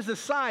excuses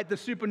aside, the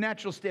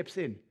supernatural steps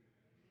in.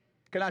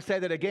 Can I say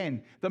that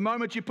again? The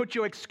moment you put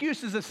your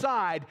excuses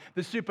aside,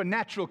 the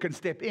supernatural can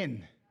step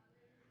in.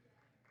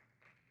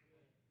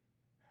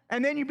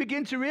 And then you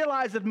begin to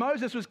realize that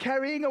Moses was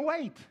carrying a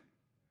weight.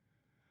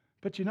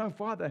 But you know,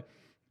 Father,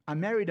 I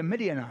married a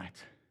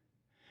Midianite.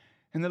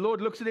 And the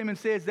Lord looks at him and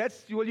says,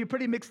 well, you're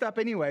pretty mixed up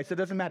anyway, so it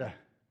doesn't matter.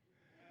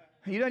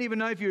 You don't even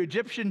know if you're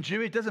Egyptian,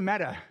 Jewish, it doesn't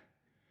matter.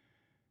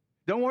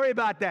 Don't worry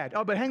about that.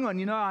 Oh, but hang on,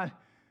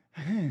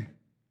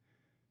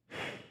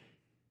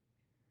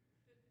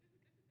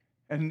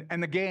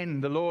 And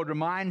again, the Lord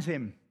reminds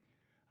him,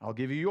 I'll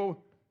give you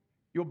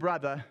your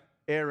brother,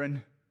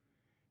 Aaron.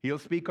 He'll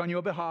speak on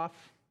your behalf.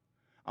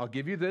 I'll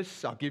give you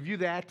this, I'll give you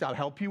that, I'll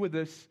help you with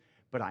this,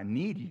 but I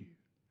need you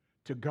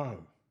to go.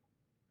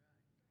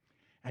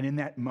 And in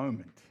that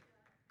moment,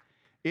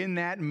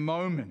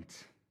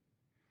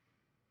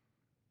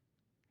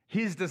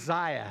 his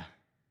desire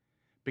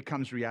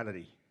becomes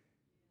reality.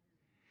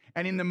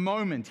 And in the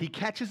moment, he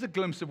catches a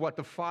glimpse of what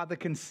the Father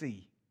can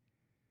see.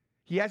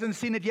 He hasn't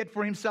seen it yet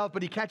for himself,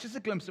 but he catches a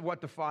glimpse of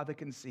what the Father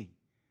can see.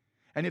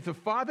 And if the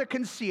Father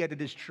can see it,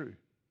 it is true.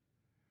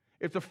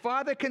 If the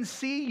Father can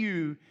see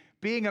you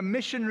being a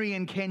missionary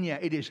in Kenya,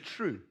 it is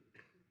true.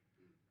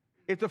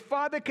 If the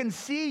Father can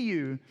see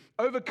you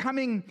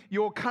overcoming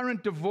your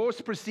current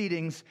divorce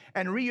proceedings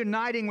and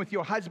reuniting with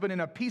your husband in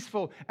a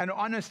peaceful and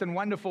honest and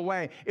wonderful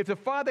way, if the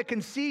Father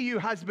can see you,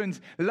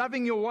 husbands,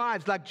 loving your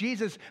wives like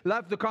Jesus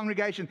loved the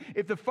congregation,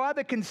 if the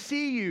Father can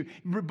see you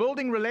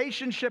rebuilding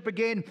relationship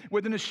again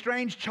with an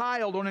estranged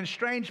child or an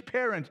estranged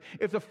parent,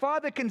 if the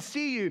Father can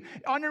see you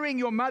honoring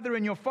your mother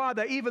and your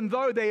father even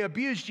though they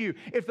abused you,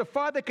 if the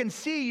Father can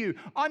see you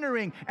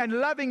honoring and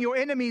loving your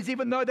enemies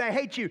even though they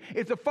hate you,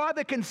 if the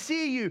Father can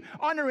see you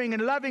honoring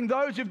and loving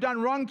those who've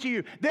done wrong to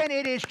you, then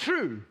it is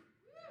true.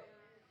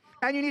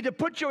 And you need to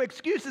put your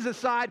excuses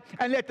aside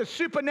and let the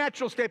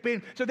supernatural step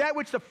in so that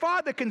which the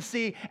Father can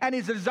see and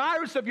is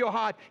desirous of your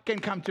heart can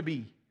come to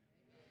be.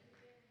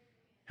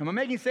 Am I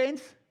making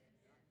sense?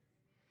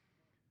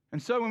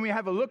 And so when we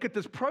have a look at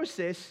this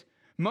process,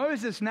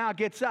 Moses now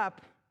gets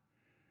up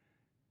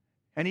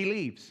and he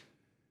leaves.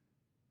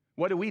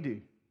 What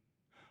do?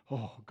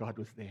 Oh, God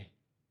was there.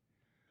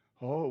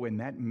 Oh, when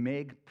that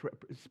Meg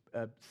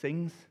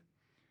sings,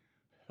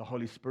 the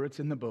Holy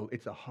Spirit's in the building.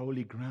 It's a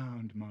holy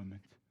ground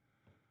moment.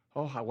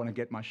 Oh, I want to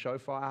get my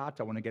shofar out.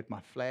 I want to get my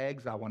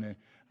flags. I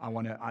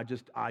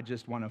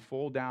just want to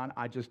fall down.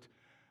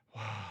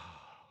 Wow.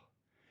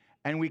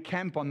 And we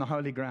camp on the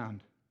holy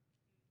ground.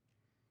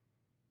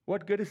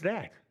 What good is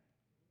that?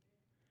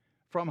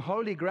 From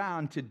holy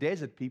ground to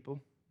desert, people.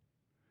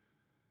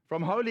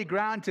 From holy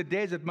ground to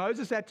desert.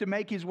 Moses had to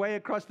make his way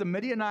across the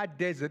Midianite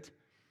desert,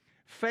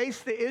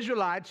 faced the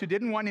Israelites who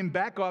didn't want him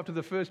back after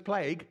the first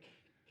plague,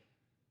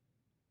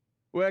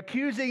 were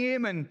accusing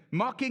him and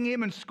mocking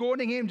him and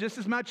scorning him just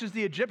as much as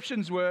the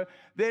Egyptians were.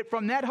 That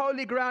from that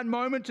holy ground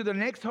moment to the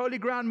next holy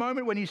ground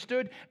moment when he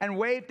stood and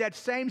waved that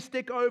same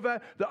stick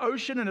over the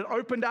ocean and it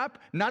opened up,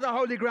 another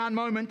holy ground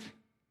moment.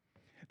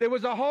 There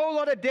was a whole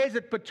lot of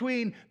desert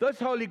between this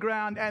holy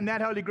ground and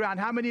that holy ground.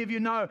 How many of you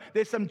know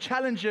there's some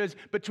challenges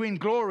between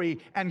glory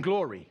and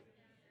glory?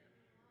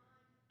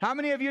 How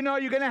many of you know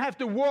you're going to have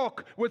to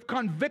walk with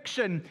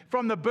conviction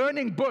from the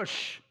burning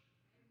bush,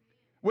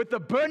 with the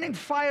burning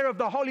fire of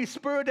the Holy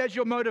Spirit as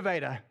your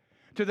motivator,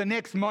 to the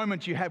next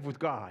moment you have with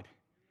God?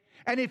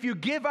 And if you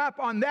give up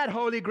on that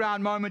holy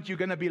ground moment, you're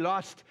going to be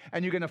lost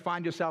and you're going to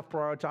find yourself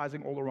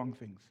prioritizing all the wrong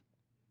things.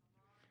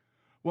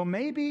 Well,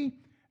 maybe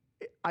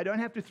I don't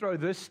have to throw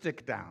this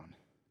stick down.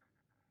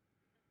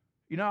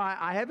 You know,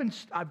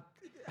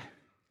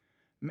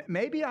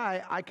 maybe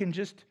I can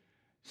just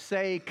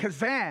say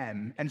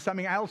kazam and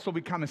something else will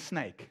become a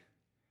snake.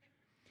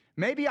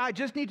 Maybe I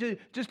just need to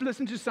just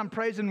listen to some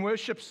praise and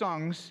worship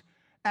songs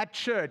at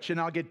church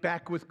and I'll get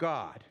back with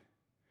God.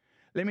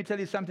 Let me tell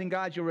you something,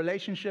 guys. Your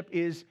relationship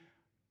is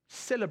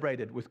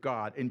celebrated with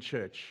God in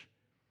church.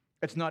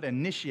 It's not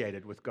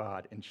initiated with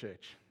God in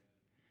church.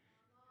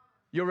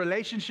 Your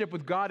relationship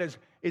with God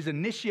is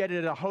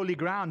initiated at a holy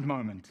ground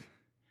moment.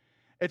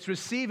 It's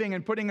receiving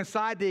and putting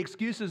aside the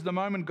excuses the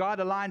moment God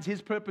aligns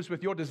His purpose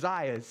with your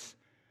desires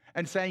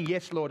and saying,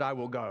 yes, Lord, I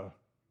will go.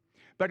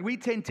 But we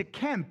tend to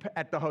camp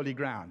at the holy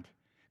ground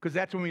because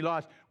that's when we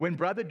lost. When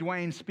Brother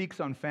Dwayne speaks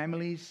on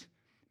families,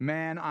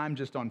 man, I'm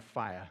just on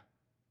fire.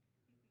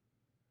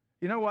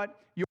 You know what?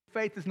 Your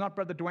faith is not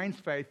Brother Dwayne's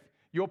faith.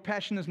 Your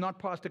passion is not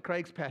Pastor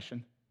Craig's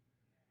passion.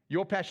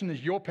 Your passion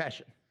is your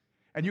passion.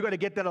 And you've got to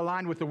get that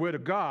aligned with the Word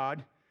of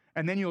God,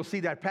 and then you'll see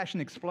that passion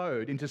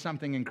explode into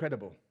something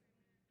incredible.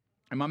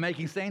 Am I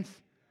making sense?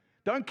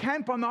 Don't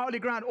camp on the holy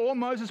ground. All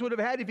Moses would have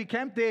had if he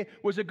camped there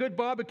was a good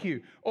barbecue.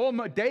 All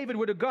David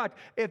would have got,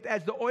 if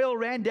as the oil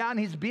ran down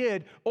his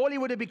beard, all he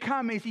would have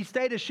become, if he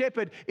stayed a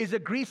shepherd, is a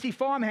greasy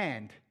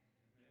farmhand.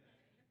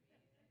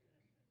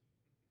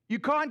 You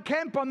can't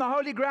camp on the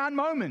holy ground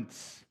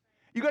moments.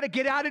 You've got to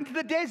get out into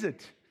the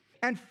desert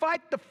and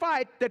fight the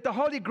fight that the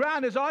holy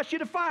ground has asked you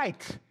to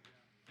fight.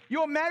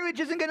 Your marriage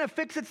isn't going to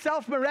fix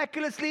itself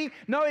miraculously.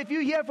 No, if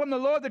you hear from the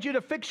Lord that you're to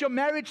fix your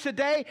marriage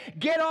today,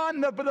 get on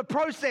the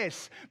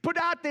process. Put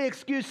out the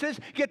excuses.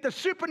 Get the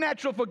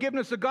supernatural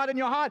forgiveness of God in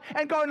your heart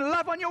and go and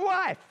love on your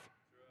wife.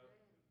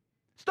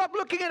 Stop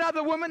looking at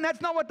other women.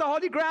 That's not what the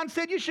holy ground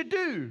said you should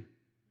do.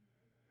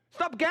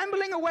 Stop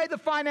gambling away the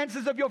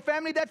finances of your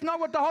family. That's not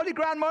what the holy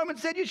ground moment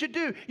said you should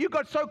do. You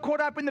got so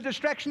caught up in the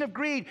distraction of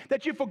greed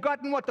that you've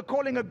forgotten what the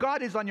calling of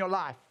God is on your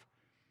life.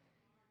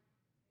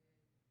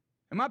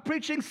 Am I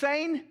preaching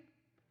sane?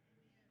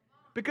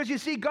 Because you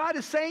see, God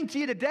is saying to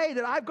you today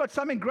that I've got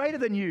something greater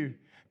than you,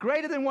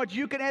 greater than what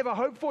you can ever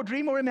hope for,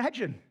 dream, or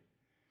imagine.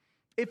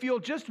 If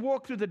you'll just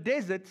walk through the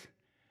desert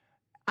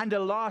under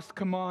last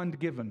command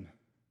given.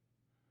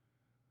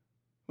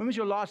 When was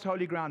your last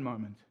holy ground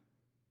moment?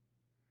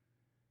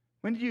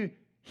 When did you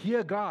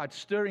hear God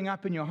stirring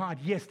up in your heart?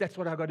 Yes, that's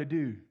what I've got to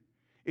do.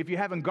 If you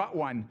haven't got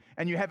one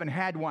and you haven't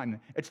had one,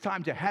 it's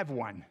time to have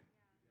one.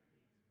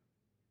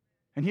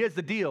 And here's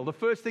the deal. The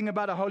first thing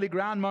about a holy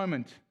ground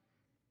moment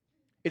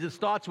is it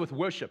starts with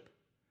worship.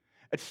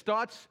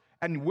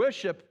 And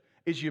worship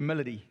is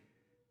humility.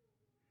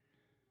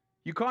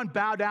 You can't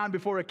bow down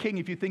before a king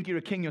if you think you're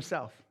a king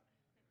yourself.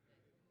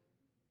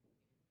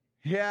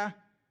 Yeah?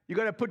 You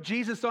got to put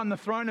Jesus on the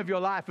throne of your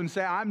life and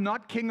say, I'm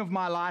not king of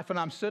my life, and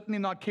I'm certainly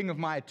not king of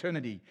my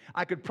eternity.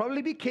 I could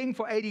probably be king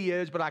for 80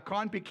 years, but I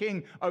can't be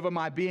king over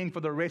my being for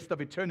the rest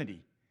of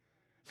eternity.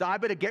 So I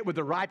better get with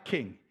the right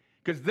king.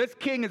 Because this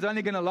king is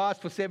only going to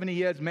last for 70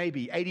 years,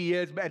 maybe 80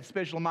 years at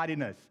special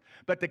mightiness.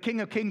 But the King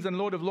of Kings and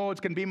Lord of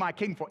Lords can be my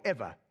king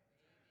forever.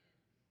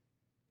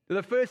 So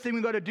the first thing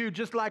we've got to do,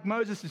 just like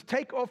Moses, is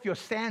take off your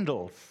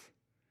sandals.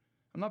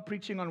 I'm not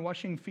preaching on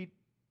washing feet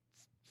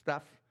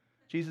stuff.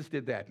 Jesus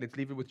did that. Let's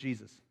leave it with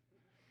Jesus.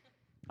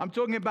 I'm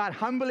talking about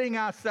humbling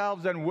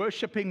ourselves and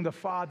worshiping the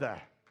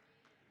Father.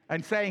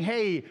 And saying,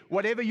 hey,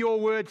 whatever your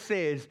word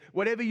says,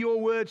 whatever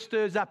your word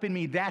stirs up in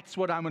me, that's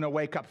what I'm going to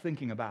wake up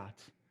thinking about.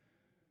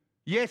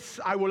 Yes,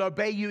 I will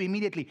obey you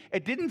immediately.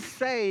 It didn't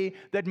say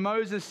that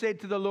Moses said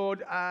to the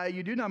Lord,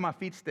 you do know my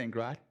feet stink,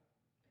 right?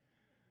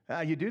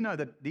 You do know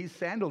that these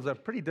sandals are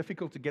pretty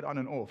difficult to get on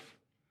and off.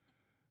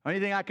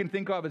 Only thing I can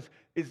think of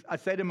is I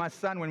say to my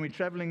son when we're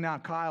traveling now,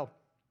 Kyle,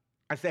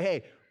 I say,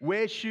 hey,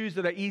 wear shoes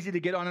that are easy to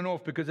get on and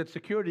off because at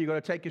security, you've got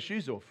to take your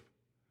shoes off.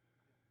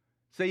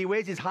 So he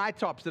wears his high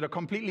tops that are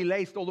completely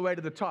laced all the way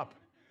to the top.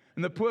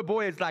 And the poor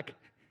boy is like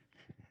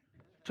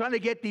trying to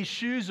get these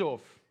shoes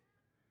off.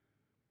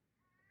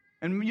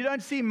 And you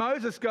don't see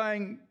Moses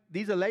going,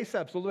 these are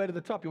lace-ups all the way to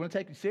the top. You want to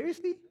take it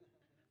seriously?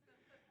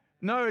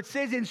 No, it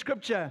says in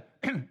Scripture,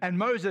 and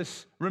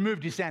Moses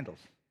removed his sandals.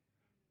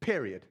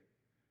 Period.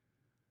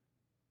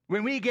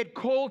 When we get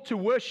called to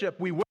worship,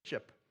 we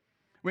worship.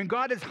 When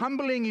God is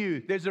humbling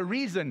you, there's a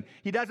reason.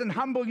 He doesn't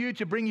humble you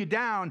to bring you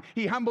down.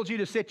 He humbles you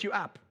to set you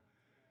up.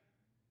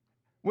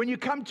 When you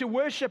come to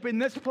worship in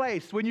this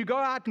place, when you go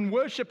out and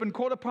worship and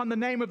call upon the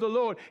name of the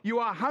Lord, you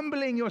are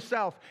humbling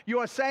yourself. You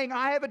are saying,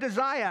 I have a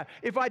desire.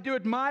 If I do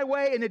it my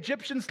way, an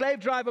Egyptian slave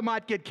driver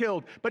might get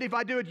killed. But if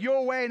I do it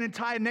your way, an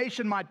entire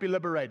nation might be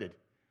liberated.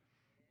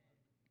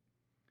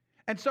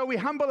 And so we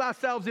humble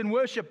ourselves in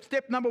worship.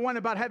 Step number 1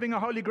 about having a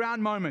holy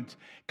ground moment.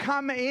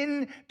 Come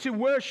in to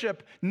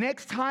worship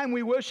next time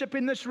we worship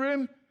in this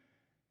room,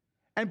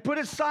 and put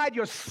aside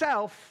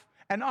yourself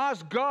and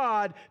ask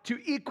God to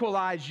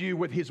equalize you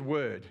with His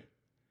word.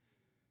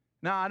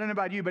 Now, I don't know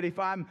about you, but if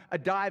I'm a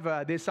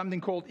diver, there's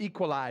something called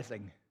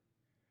equalizing.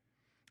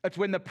 It's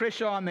when the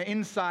pressure on the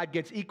inside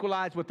gets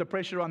equalized with the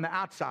pressure on the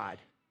outside.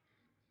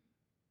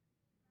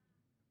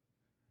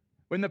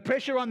 When the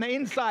pressure on the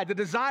inside, the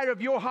desire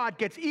of your heart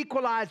gets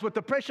equalized with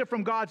the pressure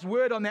from God's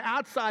word on the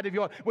outside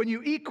of when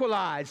you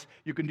equalize,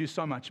 you can do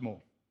so much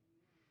more.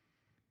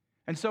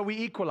 And so we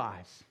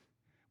equalize.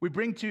 We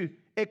bring to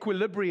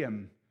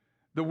equilibrium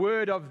the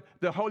word of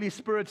the Holy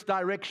Spirit's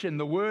direction,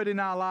 the word in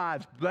our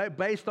lives,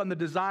 based on the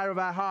desire of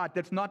our heart.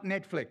 That's not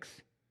Netflix.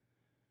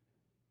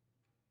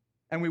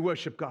 And we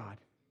worship God.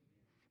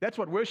 That's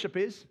what worship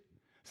is.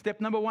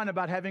 Step number 1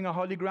 about having a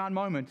holy ground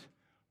moment,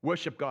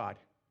 worship God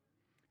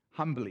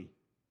humbly.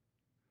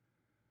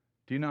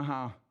 Do you know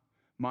how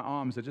my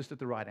arms are just at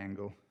the right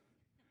angle?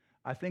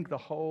 I think the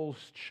whole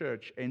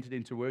church entered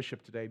into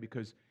worship today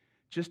because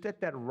just at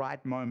that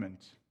right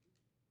moment,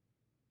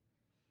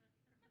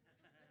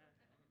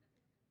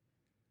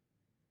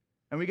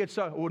 and we get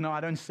so, oh no,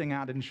 I don't sing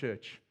out in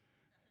church.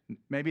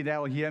 Maybe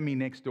they'll hear me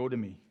next door to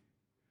me.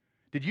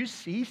 Did you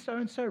see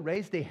so-and-so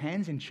raise their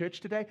hands in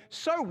church today?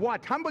 So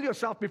what? Humble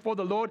yourself before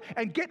the Lord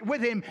and get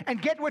with Him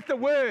and get with the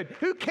Word.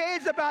 Who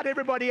cares about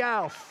everybody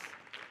else?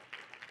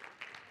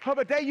 Oh,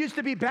 but they used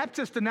to be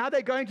Baptist and now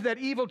they're going to that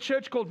evil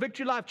church called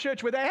Victory Life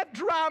Church where they have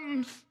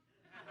drums.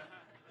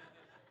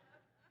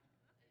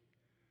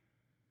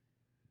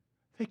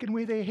 They can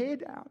wear their hair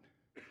down.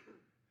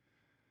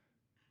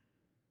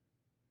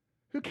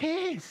 Who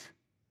cares?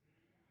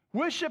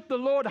 Worship the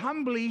Lord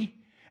humbly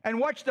and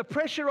watch the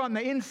pressure on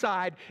the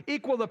inside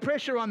equal the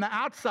pressure on the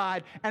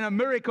outside, and a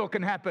miracle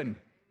can happen.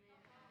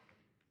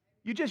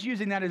 You're just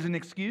using that as an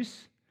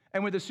excuse.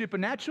 And when the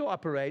supernatural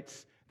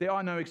operates, there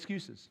are no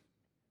excuses.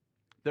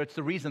 That's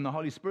the reason the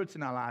Holy Spirit's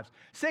in our lives.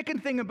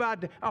 Second thing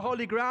about a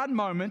holy ground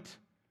moment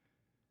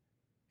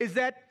is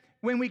that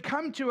when we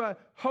come to a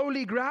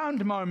holy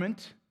ground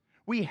moment,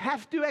 we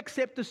have to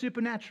accept the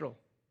supernatural.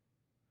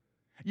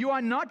 You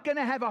are not going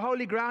to have a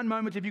holy ground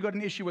moment if you've got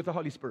an issue with the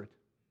Holy Spirit.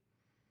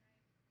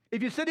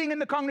 If you're sitting in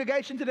the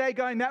congregation today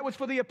going, that was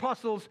for the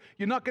apostles,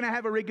 you're not going to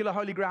have a regular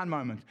holy ground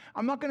moment.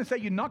 I'm not going to say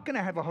you're not going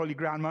to have a holy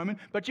ground moment,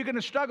 but you're going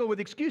to struggle with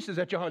excuses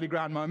at your holy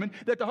ground moment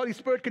that the Holy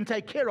Spirit can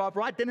take care of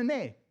right then and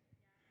there.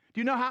 Do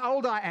you know how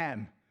old I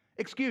am?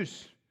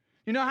 Excuse.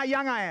 You know how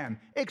young I am?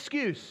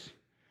 Excuse.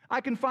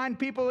 I can find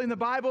people in the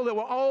Bible that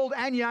were old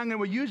and young and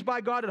were used by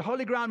God at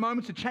holy ground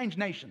moments to change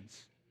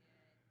nations.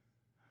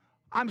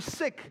 I'm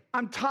sick.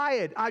 I'm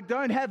tired. I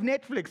don't have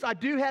Netflix. I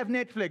do have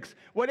Netflix.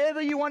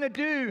 Whatever you want to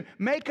do,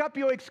 make up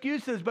your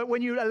excuses. But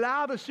when you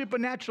allow the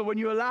supernatural, when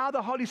you allow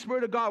the Holy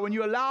Spirit of God, when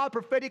you allow a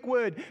prophetic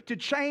word to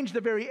change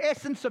the very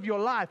essence of your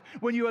life,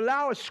 when you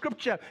allow a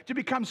scripture to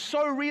become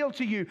so real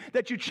to you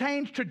that you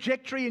change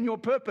trajectory in your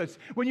purpose,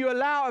 when you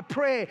allow a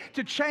prayer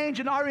to change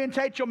and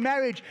orientate your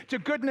marriage to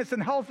goodness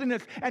and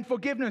healthiness and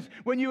forgiveness,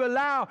 when you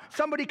allow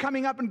somebody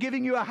coming up and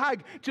giving you a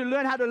hug to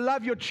learn how to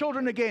love your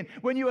children again,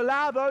 when you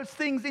allow those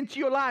things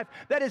into your life,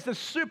 that is the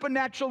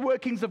supernatural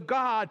workings of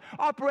God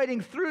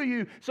operating through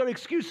you so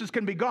excuses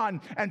can be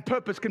gone and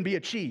purpose can be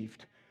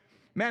achieved.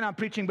 Man, I'm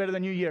preaching better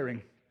than you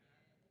hearing.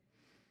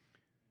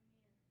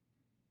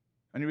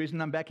 Only reason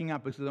I'm backing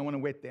up is because I don't want to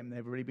wet them.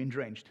 They've already been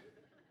drenched.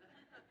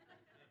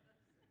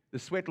 The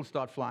sweat will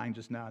start flying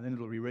just now, and then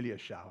it'll be really a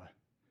shower.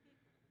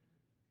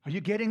 Are you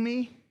getting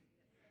me?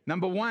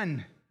 Number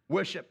 1,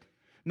 worship.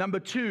 Number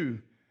 2,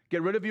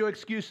 get rid of your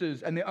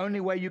excuses, and the only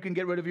way you can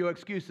get rid of your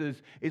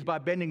excuses is by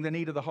bending the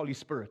knee to the Holy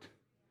Spirit.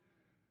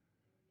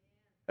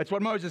 That's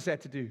what Moses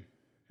had to do.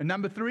 And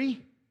number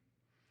 3,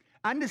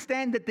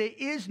 understand that there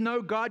is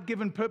no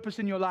God-given purpose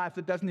in your life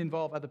that doesn't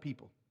involve other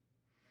people.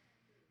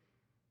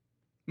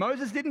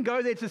 Moses didn't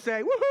go there to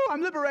say, woohoo,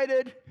 I'm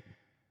liberated.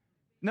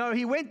 No,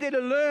 he went there to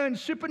learn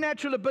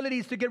supernatural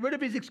abilities to get rid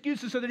of his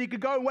excuses so that he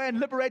could go away and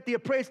liberate the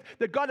oppressed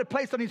that God had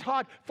placed on his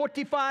heart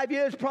 45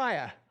 years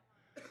prior.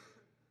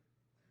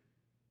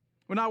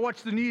 When I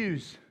watch the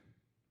news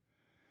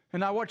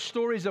and I watch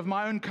stories of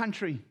my own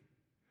country,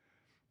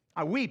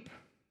 I weep.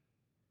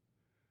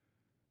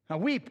 I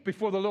weep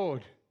before the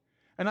Lord.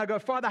 And I go,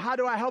 Father, how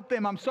do I help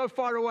them? I'm so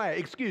far away.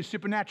 Excuse,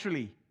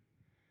 supernaturally.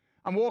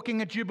 I'm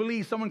walking at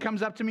Jubilee. Someone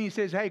comes up to me and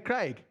says, hey,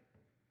 Craig.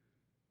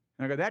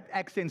 And I go, that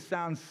accent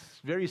sounds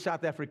very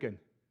South African.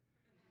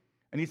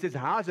 And he says,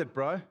 how's it,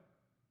 bro?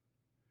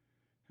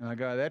 And I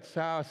go, that's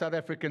how South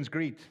Africans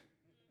greet.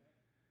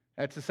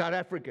 That's a South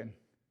African.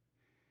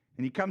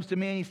 And he comes to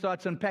me and he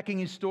starts unpacking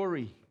his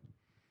story.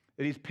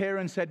 that his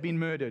parents had been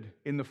murdered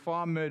in the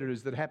farm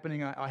murders that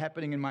are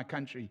happening in my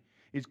country.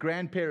 His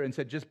grandparents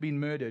had just been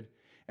murdered.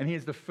 And he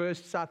is the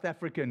first South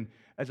African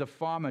as a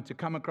farmer to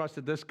come across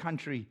to this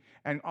country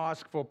and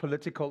ask for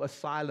political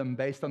asylum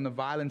based on the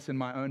violence in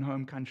my own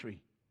home country.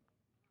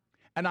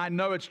 And I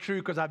know it's true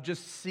because I've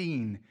just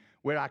seen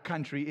where our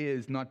country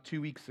is not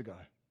 2 weeks ago.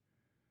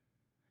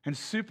 And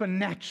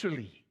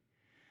supernaturally,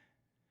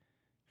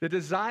 the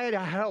desire to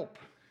help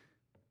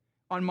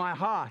on my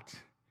heart,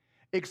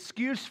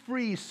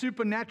 excuse-free,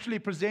 supernaturally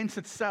presents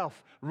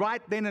itself right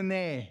then and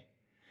there.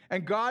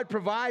 And God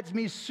provides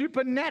me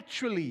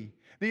supernaturally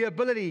the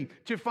ability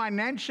to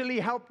financially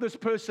help this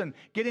person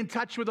get in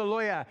touch with a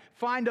lawyer,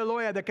 find a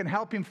lawyer that can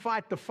help him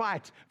fight the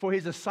fight for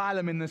his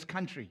asylum in this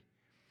country.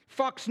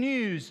 Fox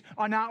News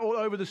are now all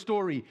over the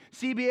story.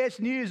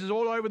 CBS News is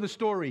all over the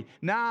story.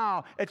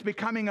 Now it's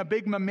becoming a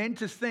big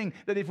momentous thing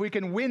that if we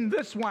can win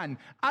this one,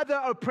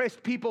 other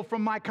oppressed people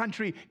from my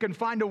country can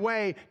find a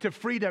way to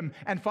freedom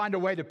and find a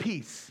way to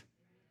peace.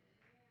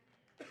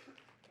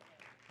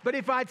 But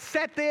if I'd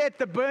sat there at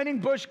the burning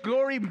bush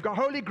glory,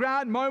 holy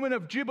ground moment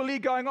of Jubilee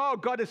going, oh,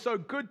 God is so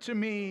good to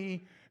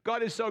me.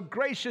 God is so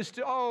gracious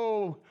to,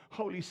 oh,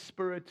 Holy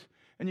Spirit.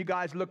 And you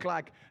guys look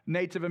like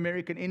Native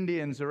American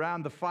Indians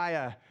around the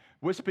fire,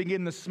 wisping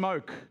in the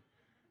smoke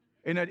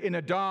in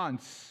a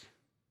dance.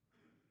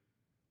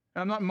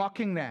 And I'm not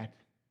mocking that.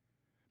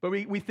 But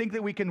we think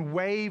that we can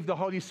wave the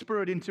Holy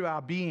Spirit into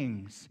our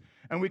beings.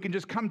 And we can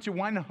just come to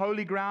one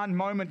holy ground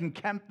moment and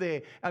camp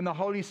there. And the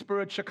Holy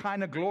Spirit,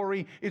 Shekinah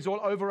glory, is all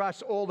over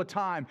us all the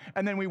time.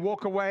 And then we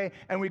walk away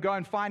and we go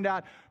and find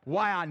out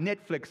why our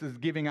Netflix is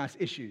giving us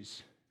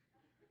issues.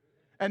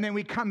 And then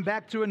we come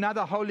back to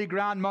another holy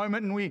ground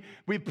moment and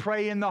we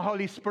pray in the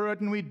Holy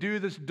Spirit and we do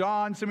this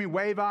dance and we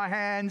wave our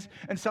hands.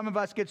 And some of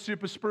us get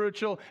super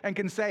spiritual and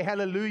can say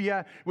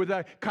hallelujah with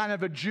a kind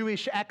of a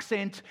Jewish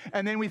accent.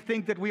 And then we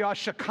think that we are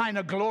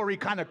Shekinah glory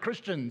kind of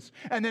Christians.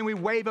 And then we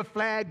wave a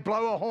flag,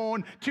 blow a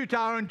horn, toot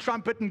our own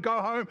trumpet and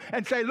go home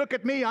and say, look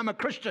at me, I'm a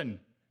Christian.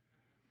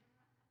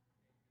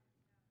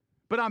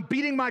 But I'm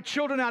beating my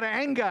children out of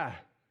anger.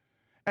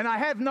 And I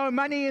have no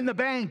money in the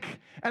bank,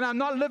 and I'm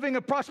not living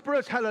a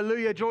prosperous,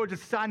 hallelujah, George,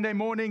 it's Sunday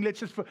morning, let's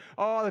just,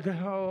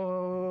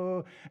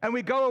 and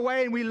we go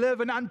away and we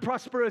live an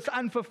unprosperous,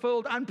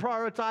 unfulfilled,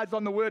 unprioritized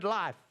on the word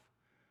life.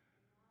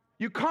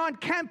 You can't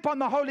camp on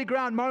the holy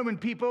ground moment,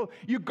 people.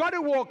 You've got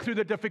to walk through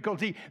the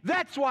difficulty.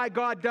 That's why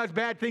God does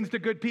bad things to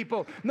good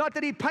people. Not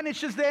that he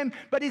punishes them,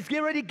 but he's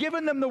already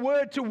given them the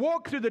word to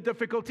walk through the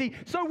difficulty,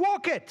 so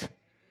walk it.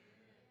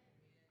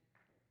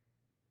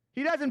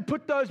 He doesn't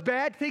put those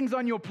bad things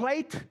on your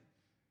plate.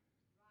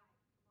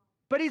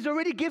 But he's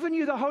already given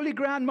you the holy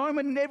ground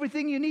moment and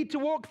everything you need to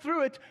walk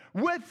through it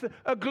with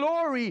a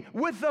glory,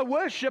 with a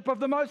worship of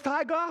the Most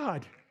High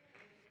God.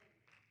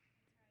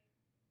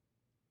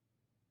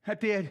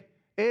 At the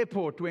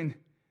airport, when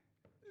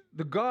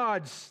the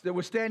guards that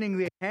were standing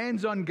there,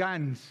 hands on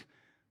guns,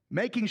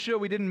 making sure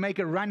we didn't make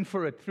a run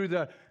for it through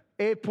the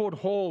airport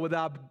hall with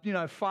our,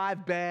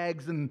 5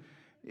 bags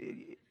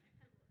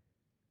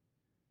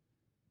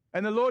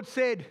and the Lord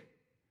said,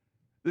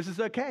 this is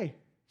okay.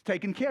 It's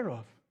taken care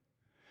of.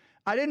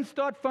 I didn't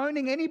start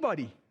phoning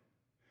anybody.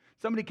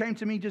 Somebody came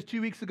to me just 2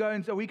 weeks ago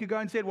and a week ago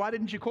and said, why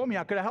didn't you call me?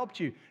 I could have helped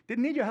you.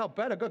 Didn't need your help,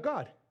 but I got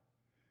God.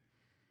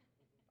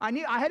 I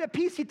had a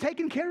peace. He'd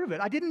taken care of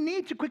it. I didn't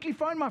need to quickly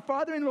phone my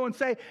father-in-law and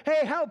say,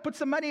 hey, help, put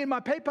some money in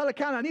my PayPal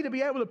account. I need to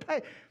be able to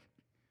pay.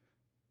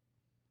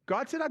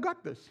 God said, I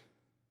got this.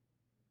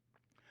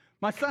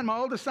 My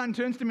oldest son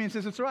turns to me and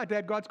says, it's all right,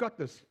 Dad, God's got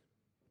this.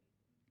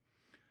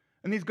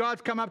 And these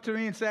guards come up to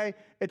me and say,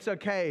 it's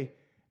okay,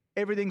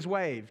 everything's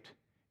waived.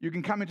 You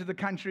can come into the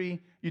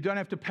country, you don't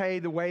have to pay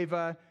the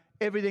waiver,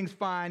 everything's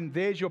fine,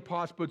 there's your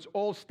passports,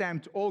 all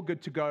stamped, all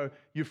good to go,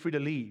 you're free to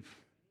leave.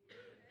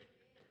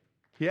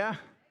 Yeah?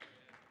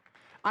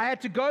 I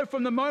had to go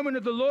from the moment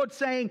of the Lord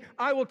saying,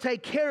 I will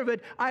take care of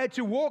it. I had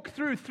to walk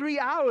through 3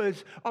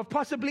 hours of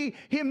possibly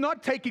him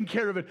not taking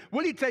care of it.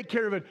 Will he take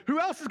care of it? Who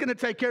else is going to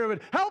take care of it?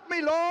 Help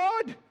me,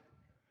 Lord!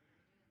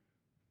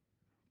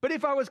 But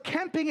if I was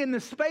camping in the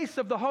space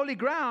of the holy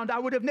ground, I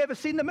would have never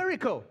seen the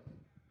miracle.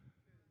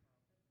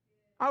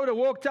 I would have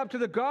walked up to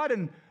the God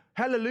and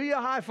hallelujah,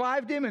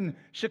 high-fived him and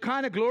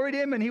Shekinah gloried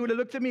him, and he would have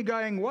looked at me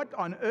going, what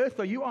on earth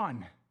are you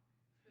on?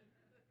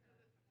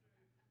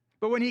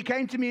 But when he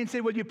came to me and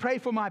said, will you pray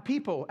for my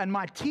people and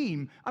my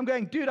team? I'm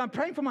going, dude, I'm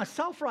praying for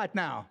myself right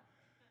now.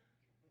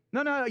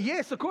 No,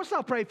 yes, of course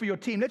I'll pray for your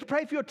team. Let's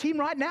pray for your team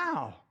right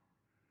now.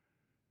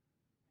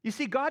 You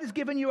see, God has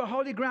given you a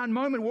holy ground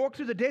moment. Walk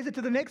through the desert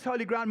to the next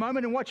holy ground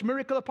moment and watch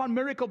miracle upon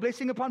miracle,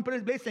 blessing upon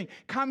blessing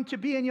come to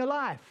be in your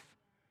life.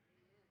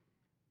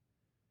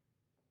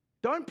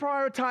 Don't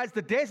prioritize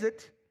the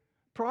desert.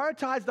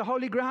 Prioritize the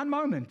holy ground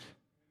moment.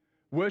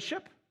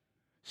 Worship,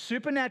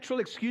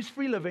 supernatural,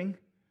 excuse-free living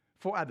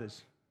for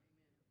others.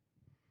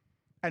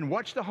 And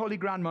watch the holy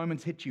ground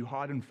moments hit you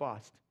hard and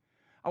fast.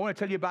 I want to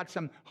tell you about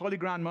some holy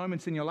ground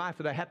moments in your life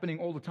that are happening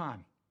all the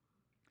time.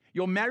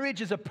 Your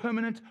marriage is a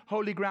permanent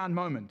holy ground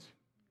moment.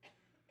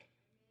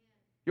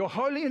 Your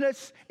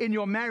holiness in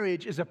your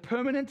marriage is a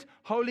permanent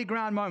holy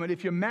ground moment.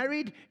 If you're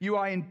married, you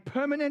are in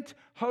permanent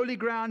holy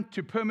ground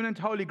to permanent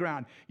holy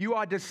ground. You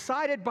are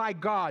decided by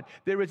God.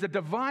 There is a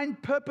divine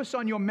purpose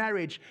on your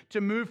marriage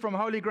to move from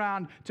holy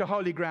ground to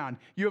holy ground.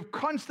 You have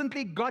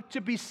constantly got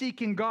to be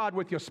seeking God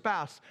with your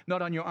spouse,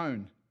 not on your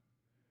own.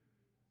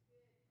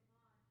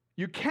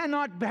 You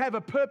cannot have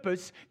a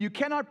purpose. You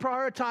cannot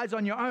prioritize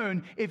on your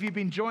own if you've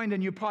been joined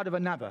and you're part of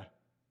another.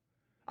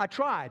 I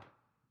tried.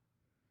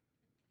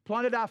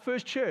 Planted our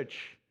first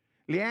church.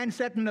 Leanne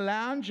sat in the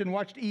lounge and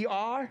watched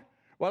ER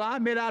while I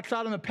met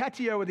outside on the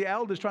patio with the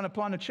elders trying to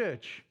plant a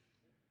church.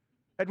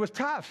 It was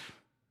tough.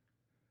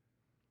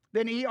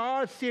 Then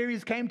ER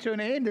series came to an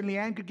end and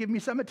Leanne could give me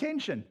some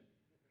attention.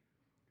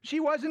 She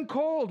wasn't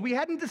called. We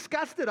hadn't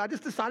discussed it. I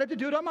just decided to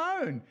do it on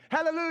my own.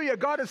 Hallelujah.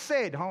 God has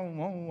said,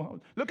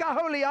 look how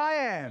holy I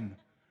am.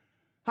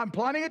 I'm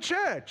planting a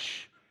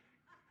church.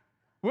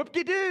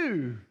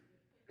 Whoop-de-doo.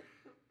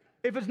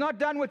 If it's not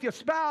done with your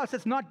spouse,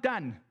 it's not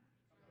done.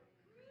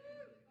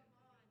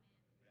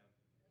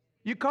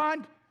 You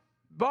can't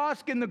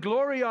bask in the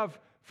glory of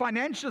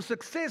financial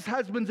success,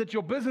 husbands, at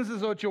your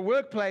businesses or at your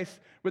workplace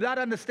without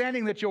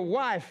understanding that your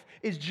wife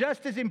is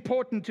just as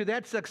important to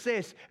that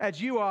success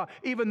as you are,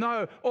 even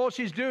though all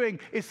she's doing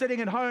is sitting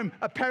at home,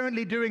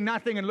 apparently doing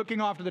nothing and looking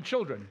after the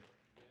children.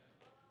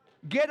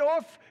 Get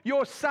off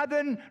your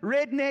southern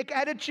redneck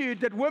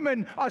attitude that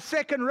women are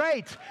second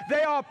rate.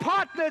 They are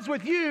partners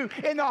with you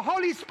in the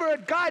Holy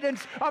Spirit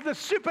guidance of the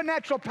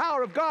supernatural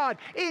power of God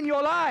in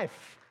your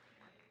life.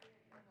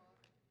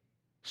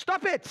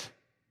 Stop it.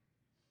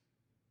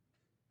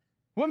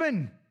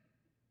 Women,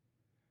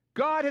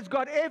 God has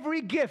got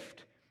every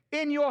gift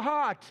in your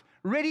heart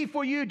ready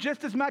for you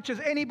just as much as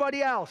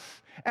anybody else.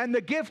 And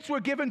the gifts were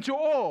given to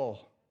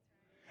all.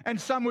 And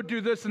some would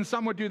do this and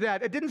some would do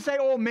that. It didn't say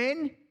all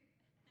men.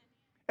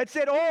 It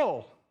said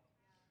all.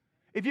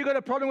 If you've got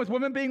a problem with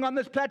women being on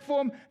this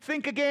platform,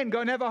 think again.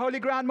 Go and have a holy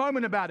ground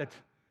moment about it.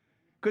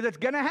 Because it's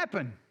going to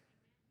happen.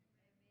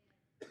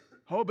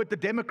 Oh, but the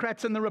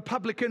Democrats and the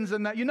Republicans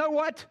and that. You know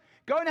what?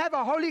 Go and have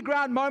a holy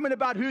ground moment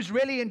about who's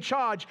really in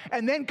charge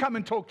and then come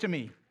and talk to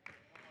me.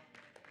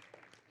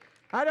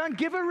 I don't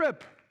give a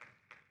rip.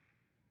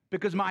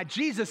 Because my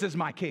Jesus is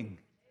my king.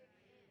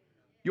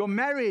 Your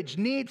marriage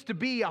needs to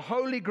be a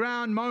holy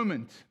ground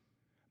moment.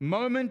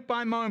 Moment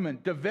by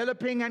moment,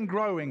 developing and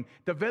growing,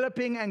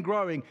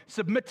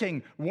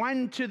 submitting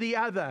one to the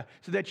other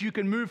so that you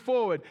can move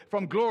forward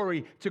from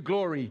glory to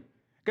glory.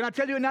 Can I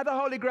tell you another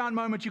holy ground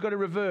moment you've got to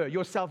revere?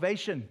 Your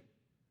salvation.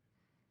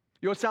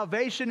 Your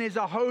salvation is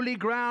a holy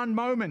ground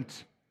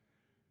moment.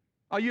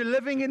 Are you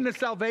living in the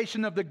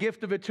salvation of the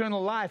gift of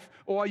eternal life,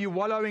 or are you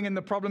wallowing in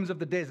the problems of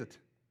the desert?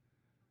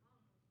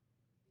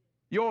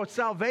 Your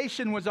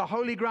salvation was a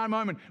holy ground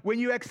moment. When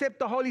you accept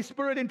the Holy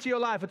Spirit into your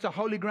life, it's a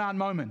holy ground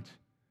moment.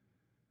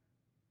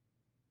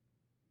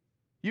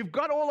 You've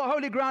got all the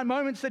holy ground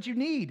moments that you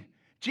need.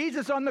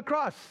 Jesus on the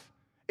cross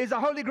is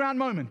a holy ground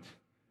moment.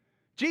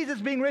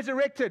 Jesus being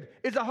resurrected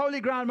is a holy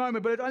ground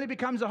moment, but it only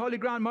becomes a holy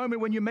ground moment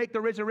when you make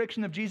the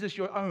resurrection of Jesus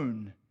your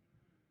own.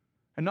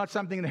 And not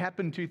something that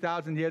happened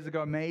 2,000 years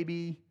ago.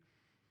 Maybe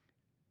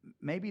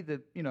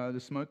the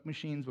smoke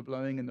machines were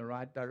blowing in the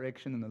right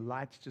direction and the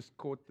lights just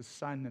caught the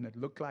sun and it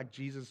looked like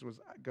Jesus was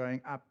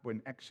going up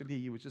when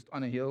actually he was just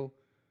on a hill.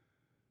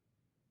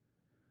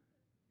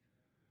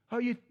 Oh,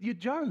 you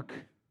joke.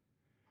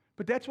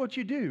 But that's what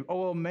you do.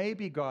 Oh, well,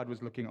 maybe God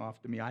was looking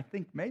after me. I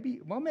think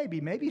maybe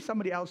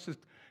somebody else just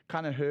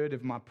kind of heard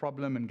of my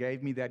problem and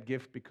gave me that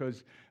gift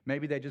because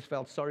maybe they just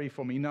felt sorry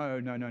for me.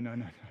 No.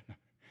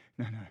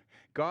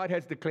 God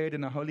has declared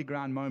in a holy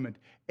ground moment.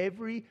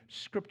 Every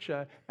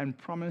scripture and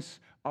promise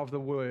of the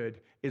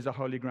word is a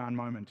holy ground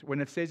moment.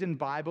 When it says in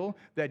Bible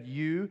that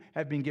you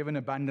have been given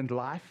abundant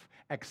life,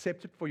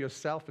 accept it for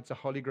yourself. It's a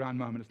holy ground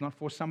moment. It's not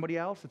for somebody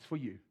else. It's for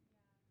you.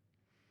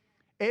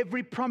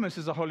 Every promise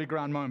is a holy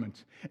ground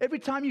moment. Every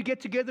time you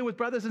get together with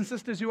brothers and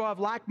sisters who are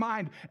of like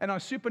mind and are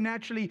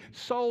supernaturally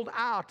sold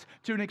out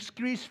to an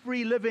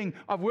excuse-free living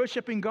of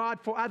worshiping God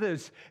for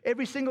others,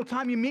 every single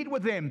time you meet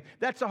with them,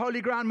 that's a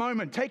holy ground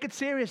moment. Take it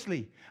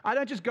seriously. I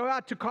don't just go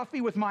out to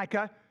coffee with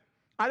Micah.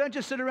 I don't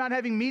just sit around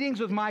having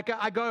meetings with Micah.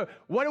 I go,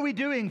 what are we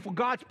doing for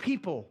God's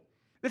people?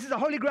 This is a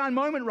holy ground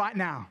moment right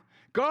now.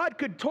 God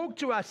could talk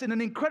to us in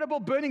an incredible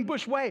burning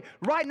bush way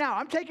right now.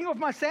 I'm taking off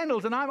my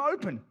sandals and I'm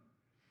open.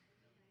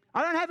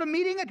 I don't have a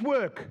meeting at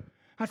work.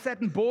 I sat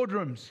in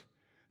boardrooms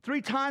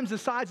 3 times the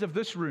size of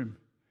this room.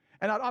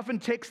 And I'd often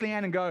text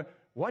Leanne and go,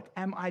 what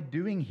am I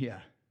doing here?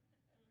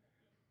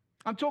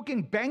 I'm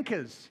talking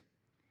bankers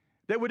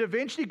that would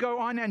eventually go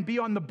on and be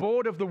on the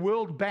board of the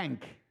World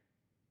Bank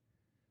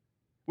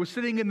were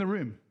sitting in the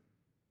room.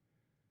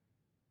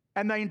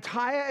 And the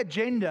entire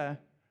agenda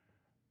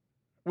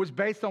was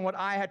based on what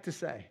I had to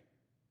say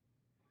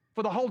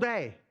for the whole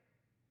day.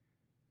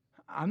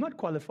 I'm not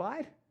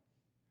qualified.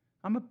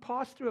 I'm a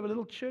pastor of a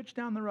little church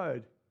down the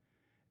road.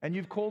 And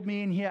you've called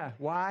me in here.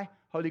 Why?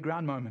 Holy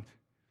ground moment.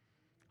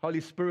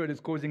 Holy Spirit is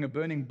causing a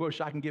burning bush.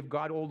 I can give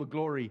God all the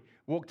glory.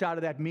 Walked out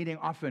of that meeting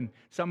often.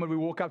 Someone would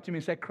walk up to me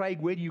and say, Craig,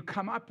 where do you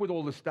come up with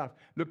all this stuff?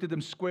 Looked at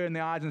them square in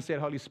the eyes and said,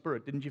 Holy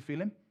Spirit, didn't you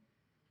feel him?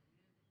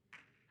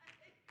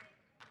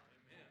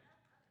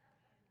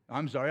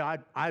 I'm sorry,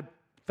 I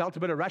felt a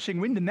bit of rushing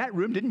wind in that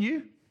room, didn't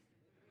you?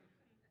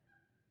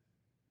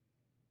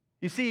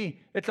 You see,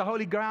 it's a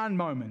holy ground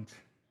moment.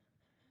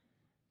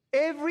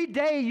 Every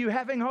day you're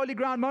having holy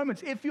ground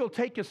moments if you'll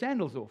take your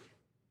sandals off.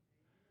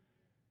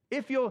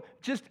 If you'll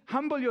just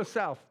humble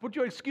yourself, put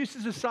your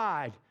excuses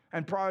aside,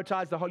 and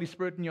prioritize the Holy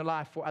Spirit in your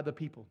life for other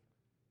people.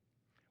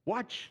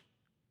 Watch.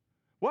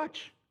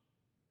 Watch.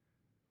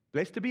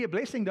 Blessed to be a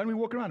blessing. Don't we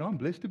walk around, oh, I'm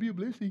blessed to be a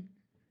blessing.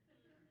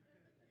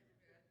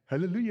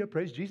 Hallelujah.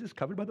 Praise Jesus,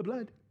 covered by the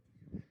blood.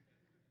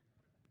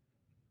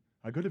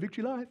 I go to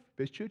Victory Life,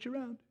 best church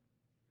around.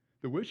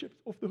 The worship's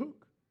off the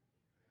hook.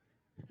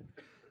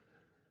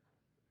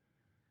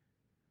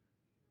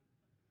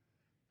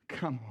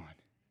 Come on.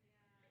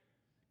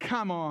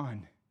 Come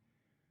on.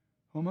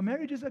 Well, my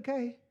marriage is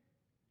okay.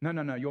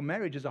 No. Your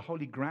marriage is a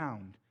holy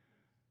ground.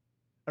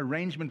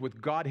 Arrangement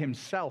with God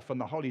Himself and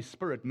the Holy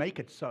Spirit make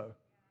it so.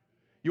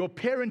 Your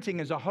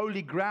parenting is a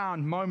holy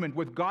ground moment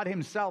with God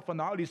Himself and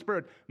the Holy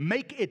Spirit.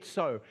 Make it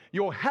so.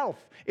 Your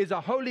health is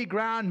a holy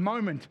ground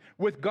moment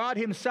with God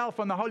Himself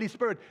and the Holy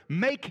Spirit.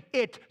 Make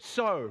it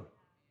so.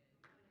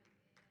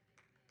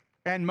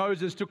 And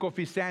Moses took off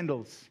his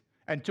sandals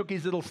and took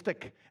his little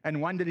stick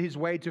and wandered his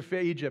way to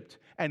fair Egypt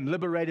and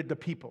liberated the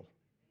people.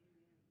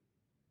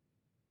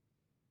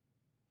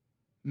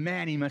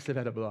 Man, he must have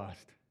had a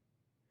blast.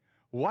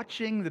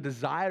 Watching the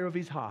desire of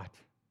his heart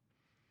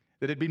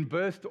that had been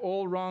birthed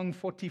all wrong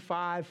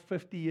 45,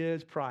 50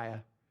 years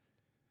prior,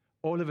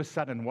 all of a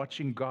sudden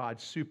watching God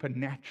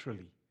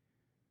supernaturally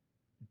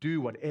do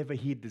whatever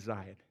He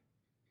desired.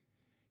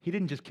 He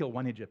didn't just kill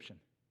one Egyptian.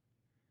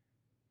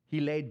 He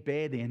laid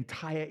bare the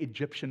entire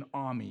Egyptian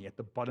army at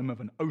the bottom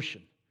of an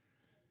ocean.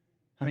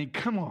 I mean,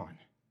 come on.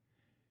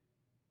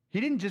 He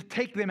didn't just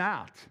take them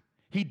out.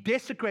 He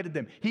desecrated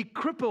them. He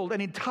crippled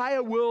an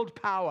entire world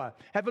power.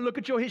 Have a look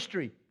at your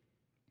history.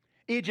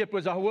 Egypt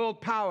was a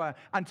world power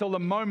until the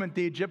moment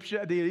the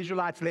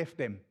Israelites left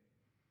them.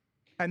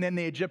 And then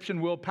the Egyptian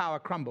world power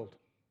crumbled.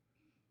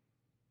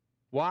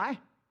 Why?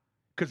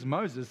 Because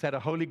Moses had a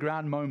holy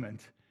ground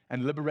moment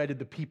and liberated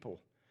the people.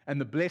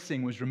 And the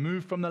blessing was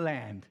removed from the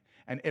land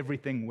and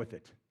everything with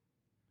it.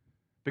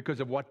 Because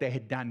of what they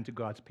had done to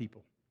God's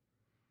people.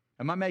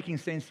 Am I making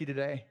sense to you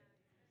today?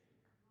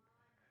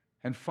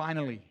 And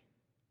finally,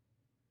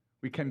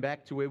 we came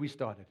back to where we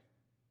started.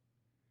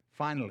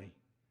 Finally,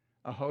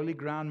 a holy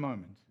ground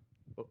moment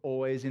will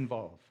always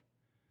involve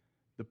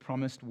the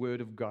promised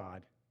word of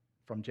God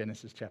from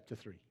Genesis chapter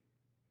 3.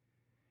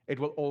 It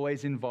will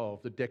always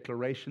involve the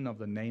declaration of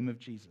the name of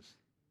Jesus.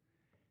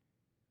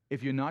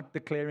 If you're not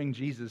declaring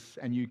Jesus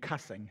and you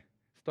cussing,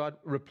 start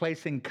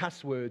replacing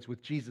cuss words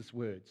with Jesus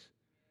words.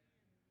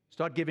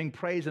 Start giving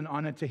praise and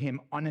honor to Him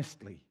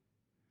honestly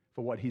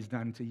for what He's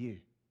done to you.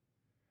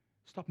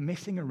 Stop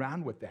messing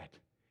around with that.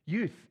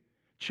 Youth,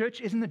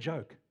 church isn't a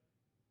joke.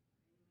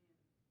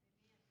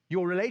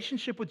 Your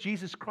relationship with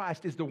Jesus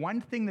Christ is the one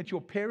thing that your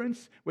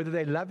parents, whether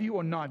they love you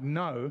or not,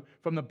 know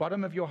from the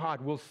bottom of your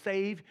heart will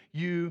save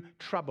you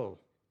trouble.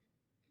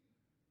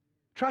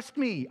 Trust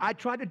me, I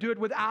tried to do it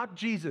without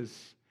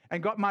Jesus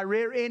and got my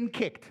rear end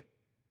kicked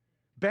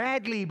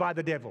badly by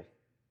the devil.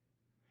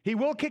 He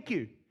will kick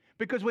you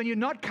because when you're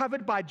not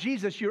covered by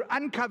Jesus, you're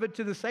uncovered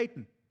to the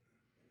Satan.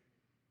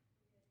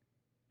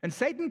 And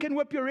Satan can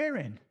whip your rear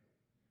end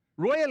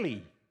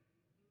royally.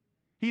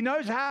 He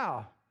knows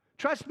how.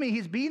 Trust me,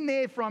 he's been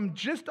there from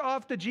just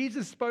after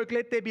Jesus spoke,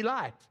 let there be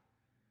light.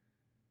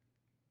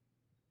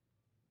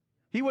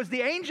 He was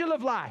the angel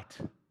of light.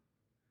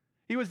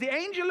 He was the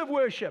angel of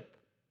worship.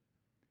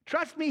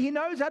 Trust me, he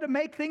knows how to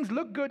make things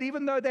look good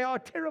even though they are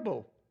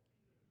terrible.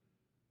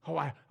 Oh,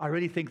 I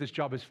really think this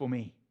job is for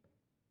me.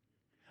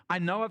 I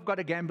know I've got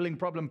a gambling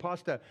problem,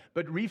 Pastor,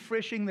 but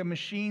refreshing the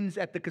machines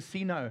at the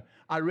casino,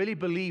 I really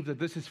believe that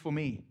this is for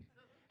me.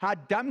 How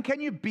dumb can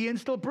you be and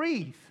still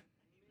breathe?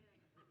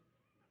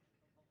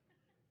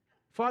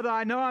 Father,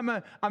 I know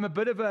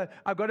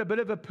I've got a bit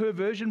of a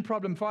perversion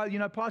problem.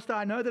 Father, Pastor,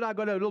 I know that I've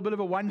got a little bit of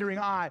a wandering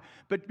eye,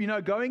 but,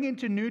 going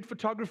into nude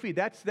photography,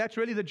 that's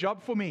really the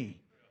job for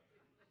me.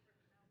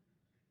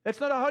 That's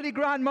not a holy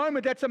ground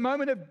moment. That's a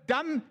moment of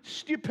dumb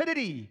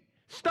stupidity.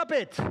 Stop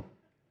it.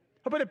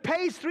 But it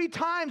pays 3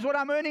 times what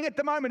I'm earning at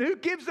the moment. Who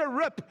gives a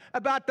rip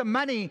about the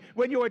money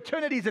when your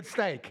eternity's at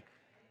stake?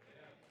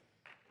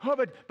 Oh,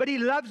 but he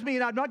loves me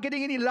and I'm not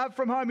getting any love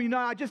from home.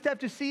 I just have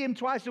to see him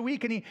twice a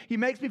week and he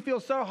makes me feel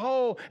so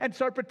whole and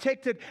so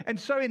protected and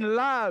so in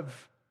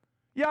love.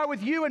 Yeah,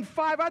 with you and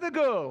 5 other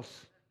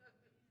girls.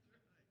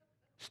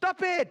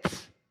 Stop it.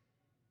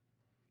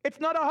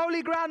 It's not a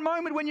holy ground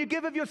moment when you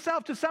give of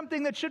yourself to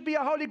something that should be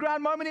a holy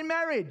ground moment in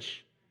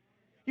marriage.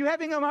 You're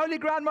having a holy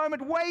ground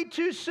moment way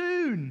too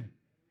soon.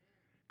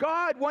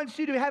 God wants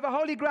you to have a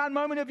holy ground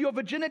moment of your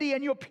virginity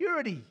and your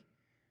purity.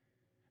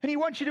 And He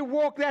wants you to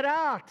walk that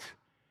out.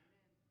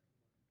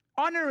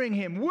 honoring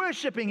Him,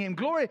 worshiping Him,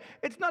 glory.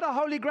 It's not a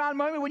holy ground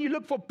moment when you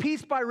look for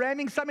peace by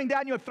ramming something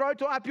down your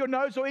throat or up your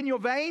nose or in your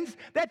veins.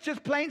 That's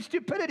just plain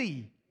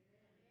stupidity.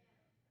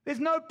 There's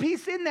no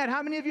peace in that.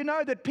 How many of you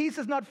know that peace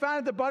is not found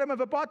at the bottom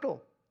of a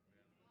bottle?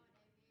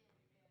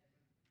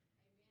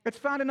 It's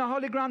found in a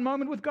holy ground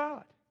moment with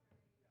God.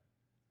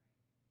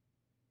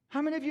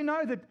 How many of you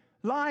know that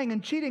lying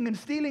and cheating and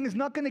stealing is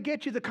not going to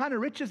get you the kind of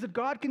riches that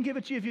God can give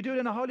it to you if you do it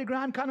in a holy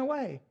ground kind of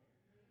way?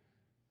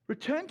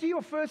 Return to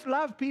your first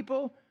love,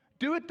 people.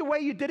 Do it the way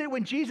you did it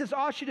when Jesus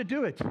asked you to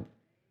do it.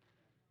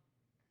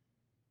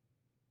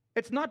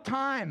 It's not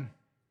time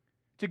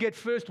to get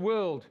first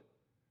world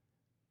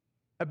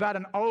about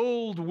an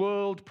old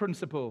world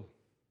principle.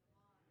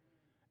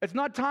 It's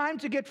not time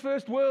to get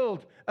first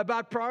world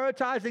about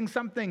prioritizing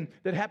something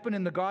that happened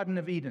in the Garden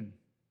of Eden.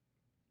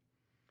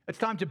 It's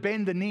time to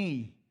bend the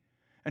knee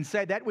and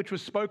say that which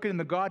was spoken in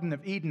the Garden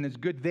of Eden is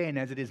good then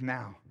as it is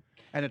now,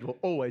 and it will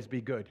always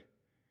be good.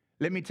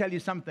 Let me tell you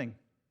something.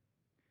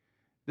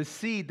 The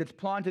seed that's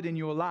planted in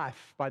your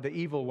life by the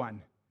evil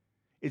one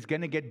is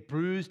going to get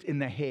bruised in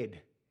the head.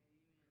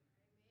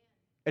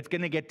 It's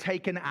going to get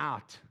taken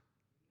out.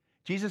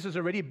 Jesus has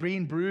already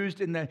been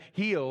bruised in the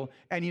heel,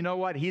 and you know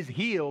what? He's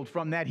healed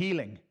from that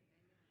healing.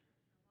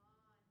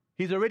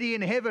 He's already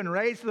in heaven,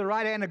 raised to the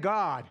right hand of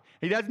God.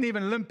 He doesn't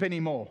even limp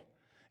anymore.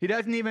 He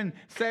doesn't even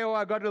say, oh,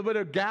 I got a little bit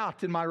of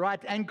gout in my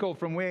right ankle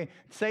from where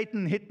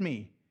Satan hit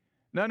me.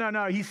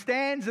 No. He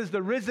stands as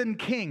the risen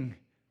king.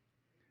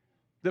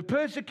 The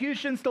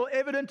persecution still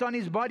evident on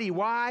his body.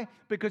 Why?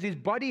 Because his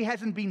body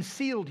hasn't been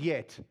sealed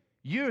yet.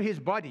 You're his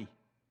body.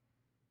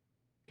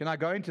 Can I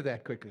go into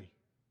that quickly?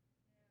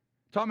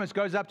 Thomas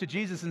goes up to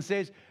Jesus and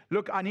says,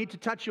 look, I need to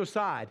touch your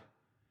side.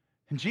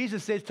 And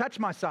Jesus says, touch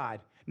my side.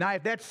 Now,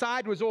 if that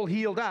side was all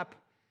healed up,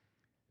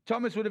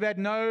 Thomas would have had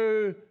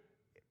no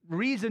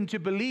reason to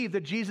believe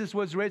that Jesus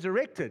was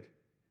resurrected.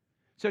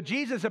 So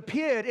Jesus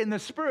appeared in the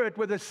spirit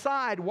with his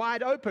side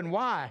wide open.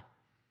 Why?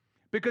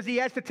 Because he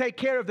has to take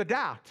care of the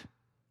doubt.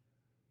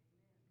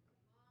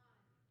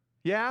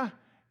 Yeah?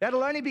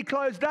 That'll only be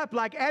closed up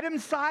like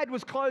Adam's side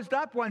was closed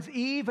up once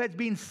Eve has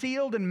been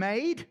sealed and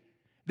made.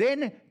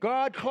 Then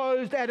God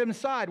closed Adam's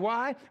side.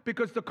 Why?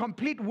 Because the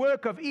complete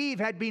work of Eve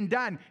had been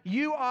done.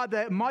 You are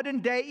the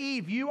modern day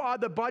Eve. You are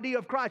the body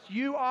of Christ.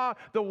 You are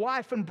the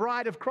wife and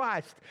bride of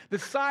Christ. The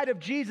side of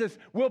Jesus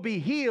will be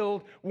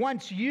healed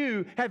once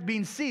you have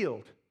been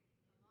sealed.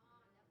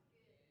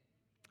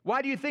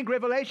 Why do you think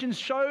Revelation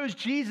shows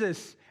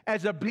Jesus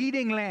as a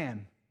bleeding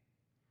lamb?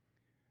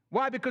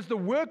 Why? Because the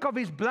work of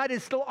his blood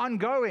is still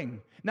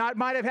ongoing. Now, it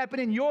might have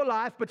happened in your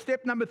life, but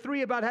step number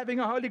 3 about having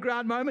a holy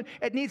ground moment,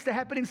 it needs to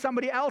happen in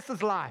somebody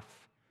else's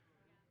life.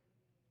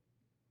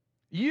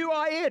 You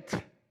are it.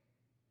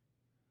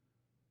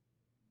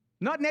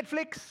 Not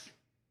Netflix,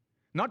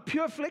 not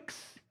PureFlix.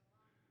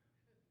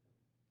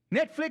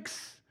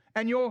 Netflix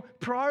and your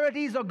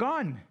priorities are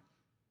gone.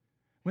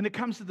 When it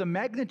comes to the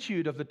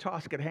magnitude of the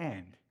task at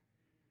hand,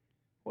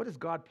 what has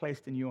God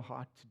placed in your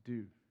heart to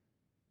do?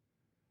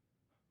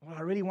 Well,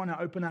 I really want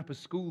to open up a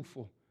school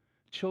for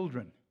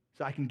children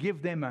so I can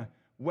give them a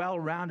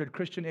well-rounded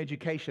Christian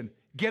education.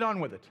 Get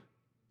on with it.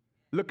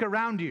 Look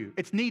around you.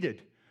 It's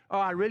needed. Oh,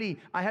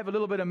 I have a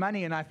little bit of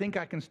money and I think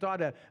I can start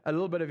a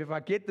little bit of, if I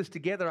get this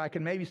together, I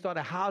can maybe start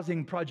a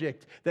housing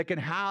project that can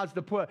house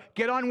the poor.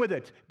 Get on with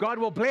it. God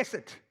will bless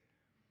it.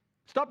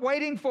 Stop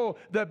waiting for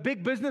the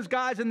big business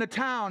guys in the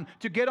town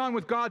to get on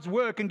with God's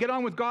work and get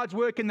on with God's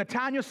work in the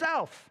town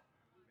yourself.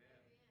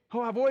 Oh,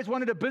 I've always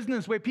wanted a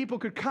business where people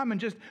could come and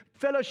just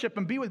fellowship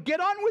and be with. Get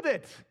on with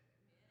it.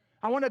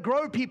 I want to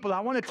grow people. I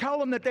want to tell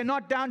them that they're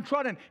not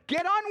downtrodden.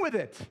 Get on with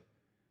it.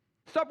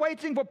 Stop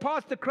waiting for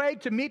Pastor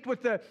Craig to meet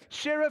with the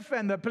sheriff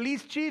and the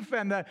police chief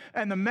and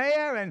the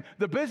mayor and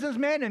the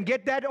businessmen and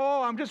get that.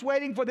 Oh, I'm just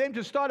waiting for them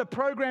to start a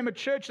program at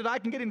church that I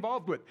can get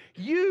involved with.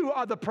 You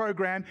are the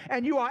program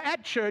and you are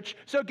at church,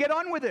 so get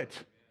on with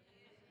it.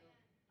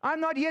 I'm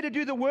not here to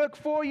do the work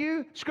for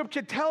you.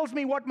 Scripture tells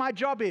me what my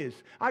job is.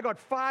 I got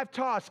 5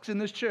 tasks in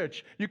this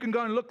church. You can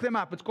go and look them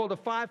up. It's called a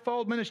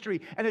 5-fold ministry,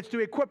 and it's to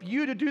equip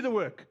you to do the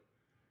work.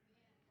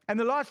 And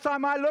the last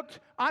time I looked,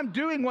 I'm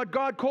doing what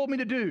God called me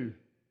to do.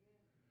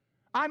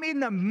 I'm in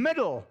the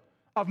middle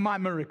of my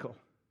miracle.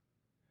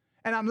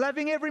 And I'm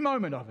loving every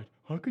moment of it.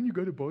 How can you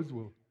go to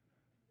Boswell?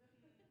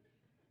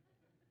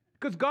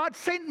 Because God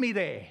sent me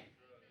there.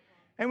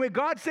 And where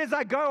God says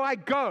I go, I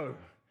go.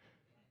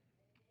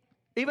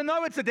 Even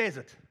though it's a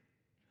desert.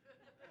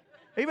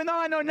 Even though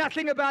I know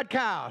nothing about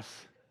cows.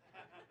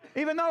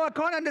 Even though I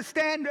can't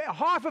understand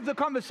half of the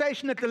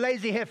conversation at the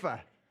Lazy Heifer.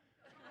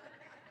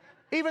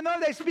 Even though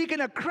they speak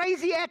in a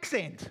crazy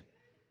accent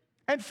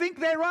and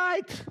think they're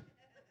right.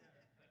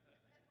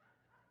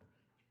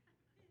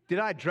 Did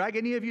I drag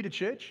any of you to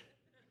church?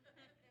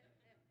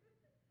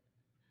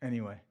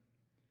 Anyway.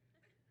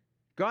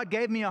 God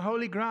gave me a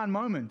holy ground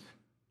moment.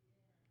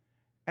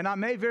 And I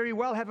may very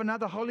well have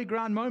another holy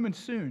ground moment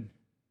soon.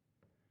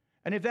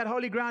 And if that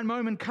holy ground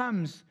moment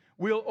comes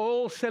we'll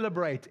all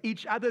celebrate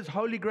each other's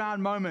holy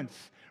ground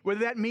moments.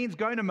 Whether that means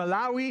going to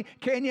Malawi,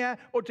 Kenya,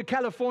 or to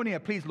California.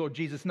 Please, Lord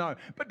Jesus, no.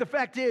 But the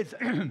fact is,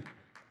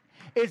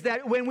 is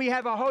that when we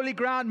have a holy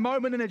ground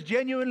moment and it's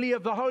genuinely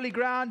of the holy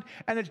ground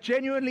and it's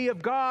genuinely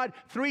of God,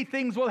 three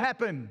things will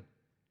happen.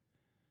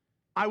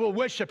 I will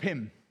worship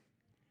Him.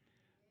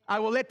 I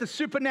will let the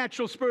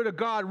supernatural Spirit of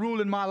God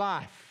rule in my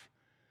life.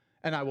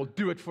 And I will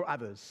do it for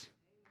others.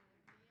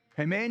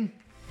 Amen.